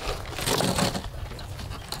much?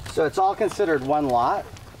 So it's all considered one lot.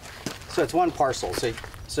 So it's one parcel. So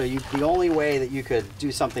the only way that you could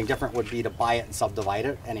do something different would be to buy it and subdivide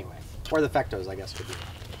it anyway. Or the Fectos, I guess, would be.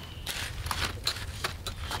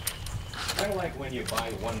 Kind of like when you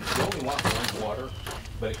buy one, you only want one water,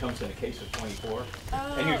 but it comes in a case of 24.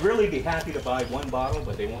 And you'd really be happy to buy one bottle,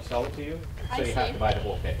 but they won't sell it to you, so you have to buy the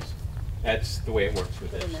whole case. That's the way it works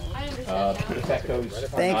with this. I understand The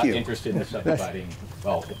Fectos are not interested in subdividing,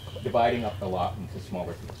 well, dividing up the lot into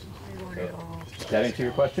smaller pieces. So, does that answer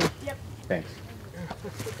your question? Yep. Thanks.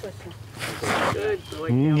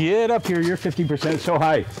 Get up here, you're 50% so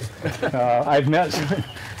high. I've met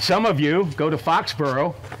some of you, go to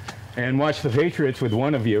Foxborough and watch the Patriots with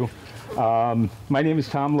one of you. My name is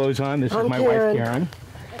Tom Lozon, this is my wife Karen.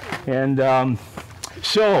 And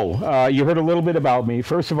so, you heard a little bit about me.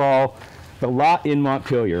 First of all, the lot in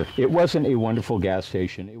Montpelier, it wasn't a wonderful gas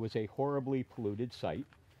station. It was a horribly polluted site.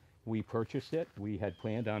 We purchased it. We had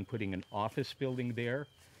planned on putting an office building there.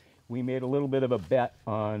 We made a little bit of a bet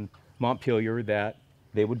on Montpelier that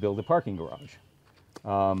they would build a parking garage.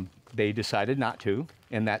 They decided not to,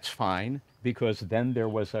 and that's fine, because then there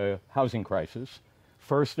was a housing crisis.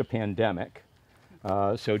 First, a pandemic.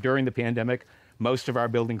 So during the pandemic, most of our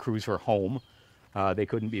building crews were home. They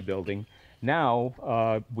couldn't be building.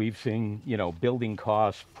 Now, we've seen, building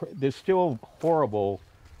costs. There's still horrible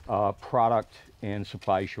product and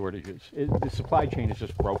supply shortages. The supply chain is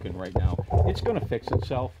just broken right now. It's going to fix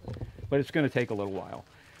itself, but it's going to take a little while.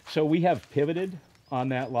 So we have pivoted on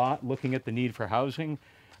that lot, looking at the need for housing.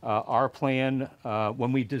 Our plan,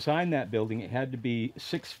 when we designed that building, it had to be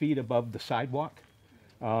 6 feet above the sidewalk,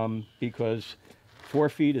 because 4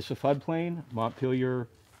 feet is a floodplain. Montpelier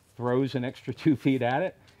throws an extra 2 feet at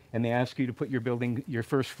it, and they ask you to put your building, your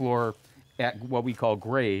first floor, at what we call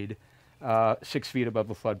grade, 6 feet above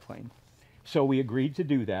the floodplain. So we agreed to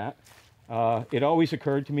do that. It always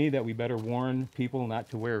occurred to me that we better warn people not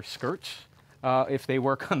to wear skirts if they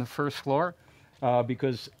work on the first floor,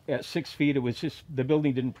 because at 6 feet, it was just, the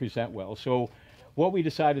building didn't present well. So what we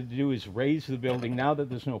decided to do is raise the building now that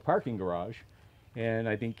there's no parking garage, and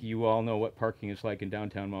I think you all know what parking is like in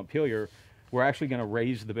downtown Montpelier. We're actually going to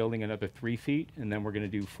raise the building another 3 feet, and then we're going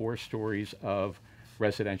to do 4 stories of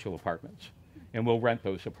residential apartments. And we'll rent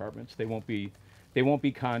those apartments. They won't be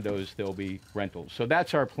condos, they'll be rentals. So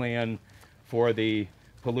that's our plan for the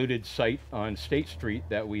polluted site on State Street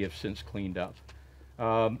that we have since cleaned up.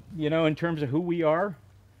 In terms of who we are,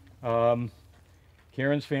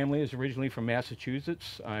 Karen's family is originally from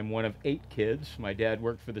Massachusetts. I'm one of 8 kids. My dad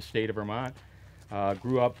worked for the state of Vermont.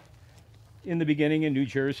 Grew up in the beginning in New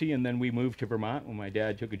Jersey, and then we moved to Vermont when my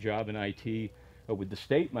dad took a job in IT with the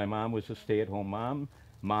state. My mom was a stay-at-home mom.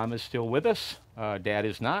 Mom is still with us. Dad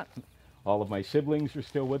is not. All of my siblings are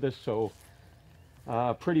still with us, so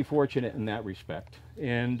pretty fortunate in that respect.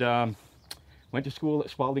 And went to school at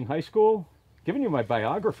Spalding High School. Giving you my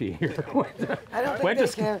biography here. Went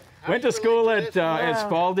to school at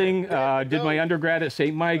Spalding, did my undergrad at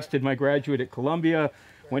St. Mike's, did my graduate at Columbia,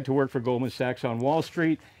 went to work for Goldman Sachs on Wall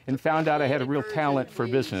Street, and found out I had a real talent for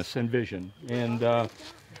business and vision. And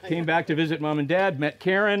came back to visit Mom and Dad, met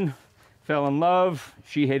Karen, fell in love.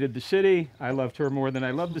 She hated the city. I loved her more than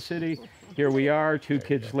I loved the city. Here we are, 2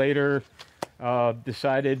 kids later.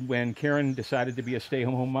 Decided when Karen decided to be a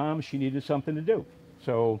stay-home mom, she needed something to do.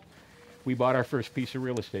 So we bought our first piece of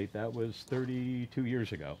real estate. That was 32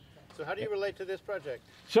 years ago. So how do you relate to this project?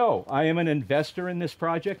 So I am an investor in this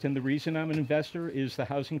project, and the reason I'm an investor is the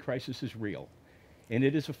housing crisis is real, and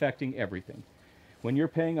it is affecting everything. When you're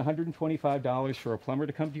paying $125 for a plumber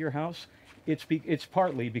to come to your house, it's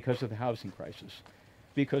partly because of the housing crisis,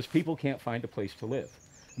 because people can't find a place to live.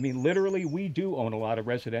 I mean, literally, we do own a lot of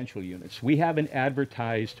residential units. We haven't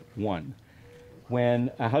advertised one. When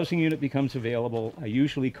a housing unit becomes available, I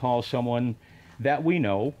usually call someone that we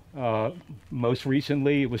know. Most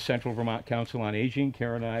recently, it was Central Vermont Council on Aging.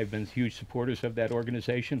 Karen and I have been huge supporters of that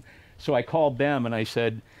organization. So I called them and I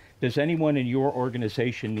said, does anyone in your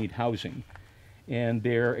organization need housing? and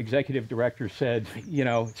their executive director said, you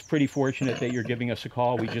know, it's pretty fortunate that you're giving us a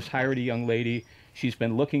call. We just hired a young lady. She's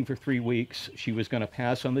been looking for 3 weeks. She was going to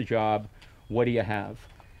pass on the job. What do you have?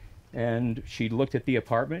 And she looked at the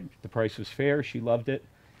apartment. The price was fair. She loved it,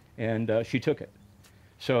 and she took it.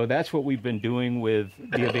 So that's what we've been doing with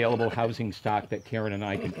the available housing stock that Karen and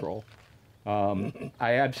I control. I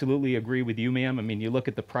absolutely agree with you, ma'am. I mean, you look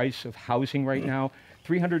at the price of housing right now,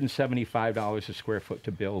 $375 a square foot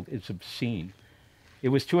to build. It's obscene. It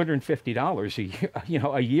was $250 a year, you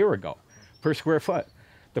know, a year ago per square foot.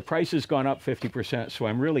 The price has gone up 50%. So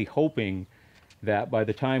I'm really hoping that by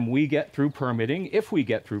the time we get through permitting, if we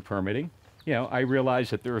get through permitting, you know, I realize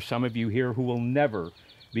that there are some of you here who will never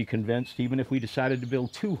be convinced, even if we decided to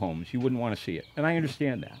build 2 homes, you wouldn't want to see it. And I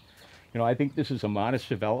understand that. You know, I think this is a modest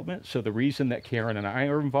development. So the reason that Karen and I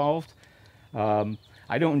are involved,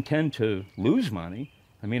 I don't intend to lose money.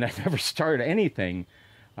 I mean, I never started anything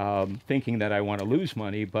thinking that I want to lose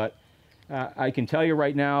money, but I can tell you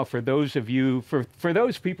right now, for those of you, for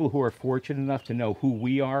those people who are fortunate enough to know who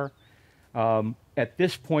we are, at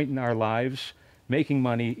this point in our lives, making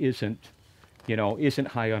money isn't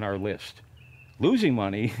high on our list. Losing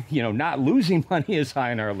money, you know, not losing money is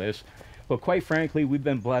high on our list, but quite frankly, we've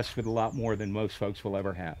been blessed with a lot more than most folks will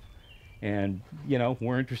ever have. And, you know,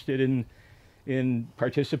 we're interested in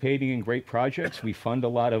participating in great projects. We fund a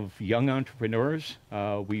lot of young entrepreneurs.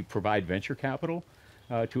 We provide venture capital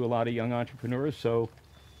to a lot of young entrepreneurs. So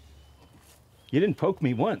you didn't poke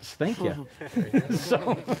me once, thank you.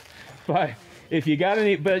 So, but if you got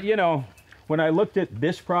any, but you know, when I looked at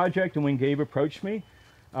this project and when Gabe approached me,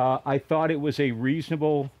 I thought it was a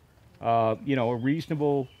reasonable,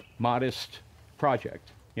 modest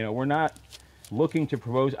project. You know, we're not looking to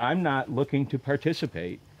propose, I'm not looking to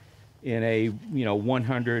participate in a,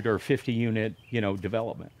 100 or 50 unit,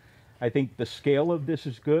 development. I think the scale of this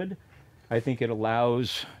is good. I think it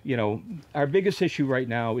allows, our biggest issue right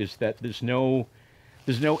now is that there's no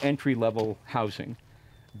entry level housing.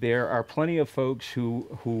 There are plenty of folks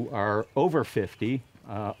who are over 50.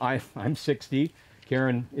 I'm 60.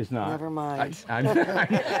 Karen is not. Never mind.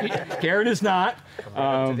 Karen is not.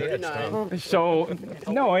 So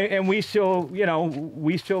no, and we still,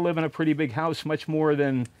 we still live in a pretty big house, much more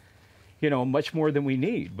than we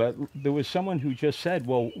need. But there was someone who just said,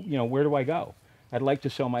 well, where do I go? I'd like to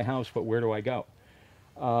sell my house, but where do I go?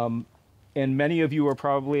 And many of you are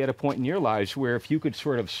probably at a point in your lives where if you could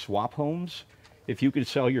sort of swap homes, if you could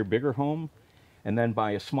sell your bigger home and then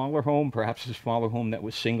buy a smaller home, perhaps a smaller home that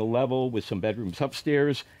was single level with some bedrooms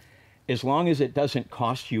upstairs, as long as it doesn't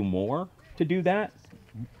cost you more to do that,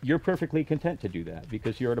 you're perfectly content to do that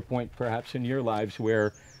because you're at a point perhaps in your lives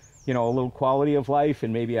where, a little quality of life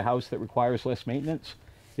and maybe a house that requires less maintenance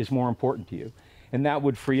is more important to you. And that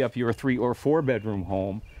would free up your 3 or 4 bedroom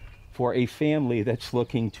home for a family that's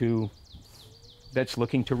looking to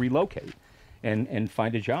relocate and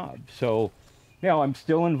find a job. So, I'm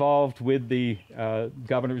still involved with the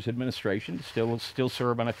governor's administration, still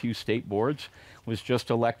serve on a few state boards, was just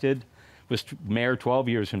elected, was mayor 12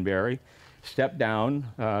 years in Barrie, stepped down,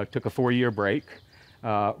 took a 4-year break,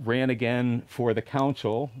 ran again for the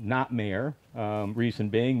council, not mayor. Reason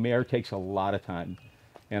being, mayor takes a lot of time,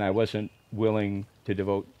 and I wasn't willing to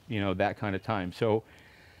devote, that kind of time. So,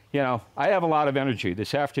 I have a lot of energy.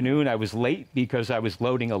 This afternoon I was late because I was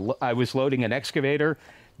loading an excavator.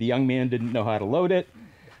 The young man didn't know how to load it,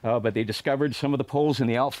 but they discovered some of the poles in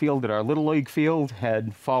the outfield at our Little League field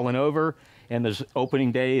had fallen over, and the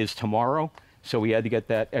opening day is tomorrow. So we had to get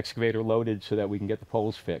that excavator loaded so that we can get the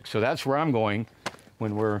poles fixed. So that's where I'm going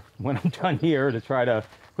when I'm done here, to try to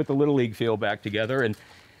put the Little League field back together. And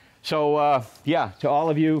so, to all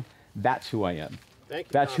of you, that's who I am. Thank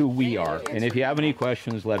you. That's who we are. And if you have any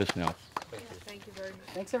questions, let us know. Thank you very much.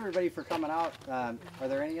 Thanks everybody for coming out. Are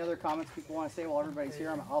there any other comments people want to say while everybody's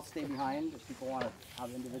here? I'll stay behind if people want to have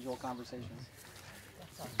individual conversations.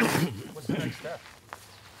 What's the next step?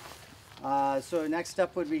 So next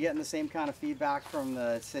step would be getting the same kind of feedback from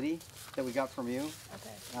the city that we got from you.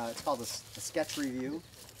 Okay. It's called a sketch review.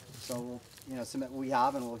 So we'll submit what we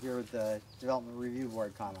have, and we'll hear the development review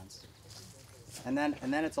board comments. And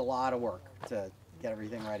then it's a lot of work to get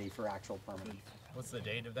everything ready for actual permitting. What's the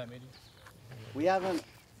date of that meeting? We haven't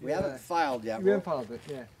filed yet. We haven't filed it,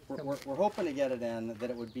 yeah. We're hoping to get it in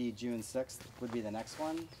that it would be June 6th would be the next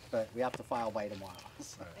one, but we have to file by tomorrow.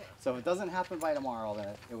 So if it doesn't happen by tomorrow,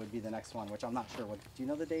 then it would be the next one, which I'm not sure. Do you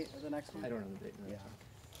know the date of the next one? I don't know the date. No. Yeah.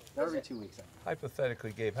 That would be 2 weeks.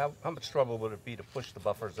 Hypothetically, Gabe, how much trouble would it be to push the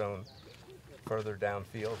buffer zone further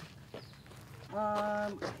downfield?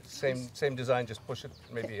 Same design, just push it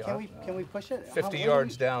maybe can we push it 50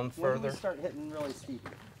 yards down when do further? we start hitting really steep?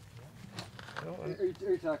 Are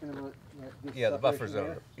you talking about this Yeah, the buffer separation zone.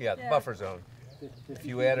 there? Yeah, the buffer zone. If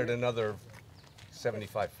you added another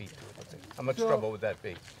 75 feet to it, let's say, how much trouble would that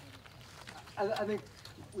be? I think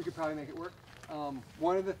we could probably make it work.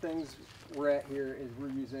 One of the things we're at here is we're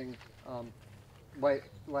using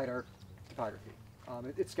LiDAR topography.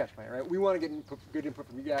 It's sketch plan, right? We want to get good input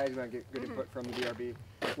from you guys. We want to get good input from the DRB.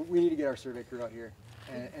 We need to get our survey crew out here,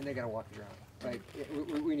 and they got to walk the ground.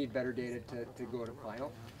 Right? We need better data to go to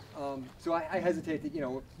final. So I hesitate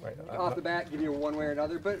to, off the bat, give you a one way or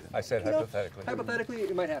another. But I said hypothetically. Hypothetically,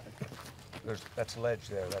 it might happen. That's ledge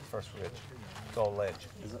there, that first ridge. It's all ledge.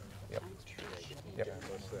 Is it? Yep. Yep.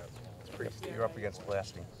 You're up against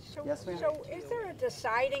blasting. So, yes, ma'am. So is there a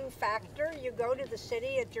deciding factor? You go to the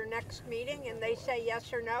city at your next meeting and they say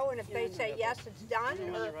yes or no, and if they say yes, it's done?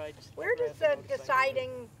 Or where does the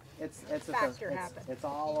deciding factor happen? It's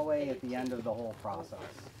all the way at the end of the whole process.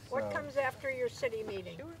 What comes after your city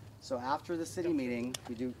meeting? So after the city meeting,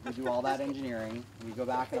 we do all that engineering. We go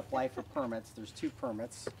back and apply for permits. There's 2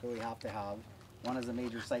 permits that we have to have. One is a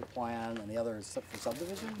major site plan, and the other is for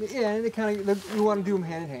subdivision. Yeah, and we want to do them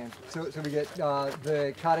hand in hand. So we get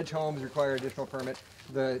the cottage homes require additional permit.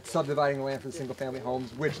 The subdividing the land for the single-family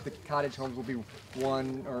homes, which the cottage homes will be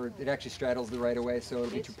one, or it actually straddles the right-of-way, so it'll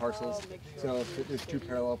be 2 parcels. So there's 2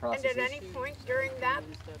 parallel processes. And at any point during that,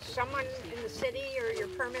 someone in the city or your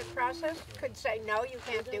permit process could say, no, you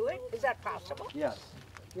can't do it? Is that possible? Yes.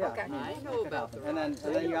 Yeah, Okay. I know about that. And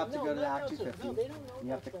then you have to go to the Act 250.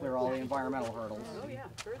 You have to clear all the environmental hurdles.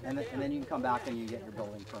 And then you can come back and you get your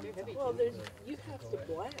building permit. Well, you have to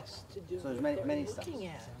blast to do. So there's many steps.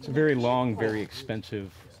 It's a very long, very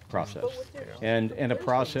expensive process, and a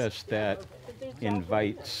process that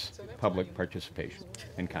invites public participation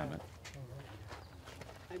and comment.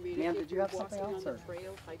 Ma'am, did you have something else? Or?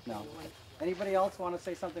 No. Anybody else want to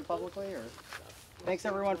say something publicly? Or? Thanks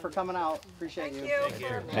everyone for coming out. Appreciate you.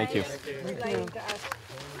 Thank you. Relating to us.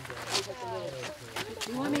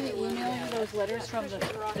 Do you want me to email you those letters from the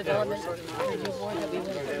development review board that we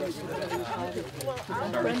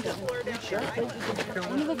went through? Sure.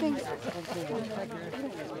 One of the things.